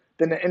do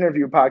than an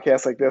interview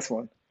podcast like this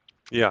one.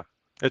 Yeah,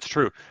 it's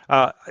true.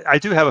 I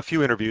do have a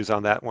few interviews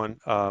on that one.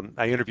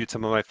 I interviewed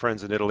some of my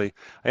friends in Italy.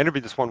 I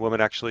interviewed this one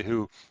woman actually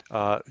who,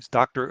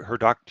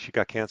 she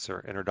got cancer,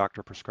 and her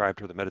doctor prescribed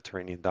her the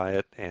Mediterranean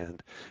diet,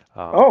 and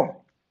um,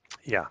 Oh,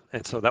 yeah,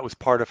 and so that was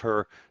part of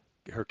her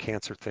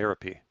cancer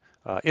therapy.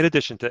 In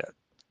addition to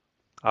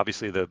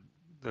obviously the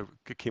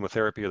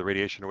chemotherapy or the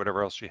radiation or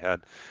whatever else she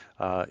had,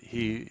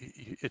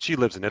 she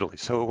lives in Italy,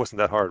 so it wasn't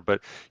that hard.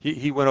 But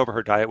he went over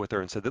her diet with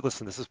her and said that,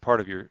 listen, this is part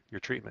of your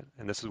treatment,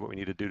 and this is what we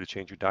need to do to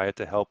change your diet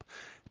to help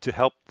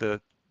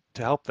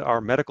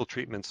our medical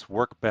treatments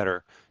work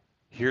better.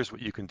 Here's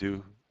what you can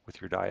do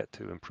with your diet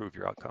to improve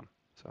your outcome.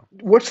 So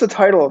what's the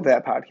title of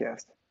that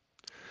podcast?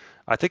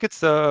 I think it's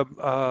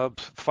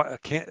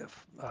can't.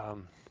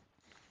 Um,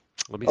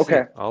 Let me see.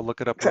 Okay. I'll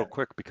look it up real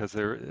quick because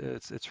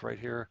it's right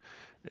here.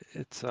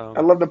 It's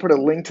I'd love to put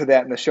a link to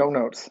that in the show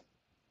notes.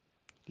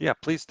 Yeah,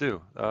 please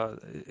do.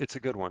 It's a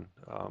good one.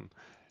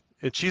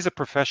 And she's a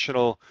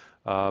professional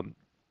um,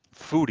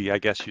 foodie, I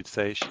guess you'd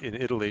say. In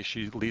Italy,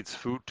 she leads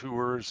food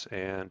tours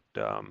and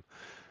okay,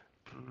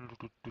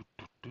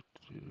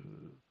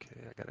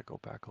 I gotta go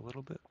back a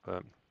little bit,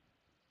 but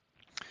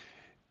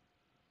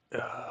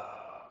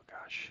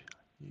gosh,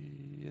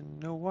 you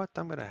know what?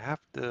 I'm gonna have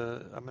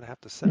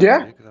to send it to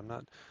Yeah, you because I'm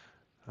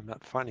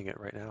not finding it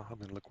right now. I'm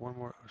gonna look one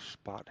more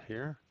spot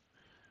here.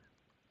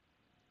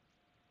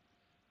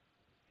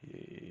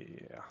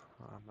 Yeah,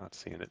 I'm not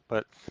seeing it,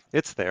 but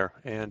it's there,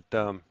 and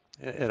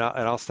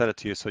I'll send it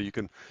to you so you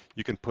can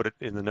put it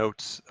in the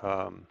notes.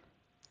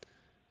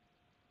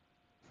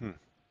 Hmm,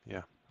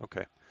 yeah,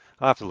 okay.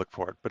 I'll have to look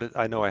for it, but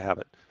I know I have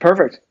it.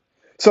 perfect.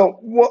 So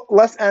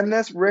let's end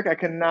this. Rick, I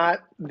cannot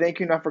thank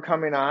you enough for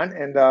coming on,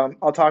 and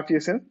I'll talk to you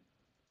soon.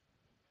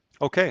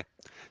 Okay,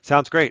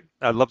 sounds great.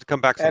 I'd love to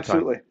come back sometime.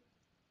 Absolutely.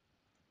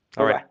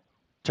 All right, Bye-bye.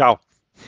 ciao.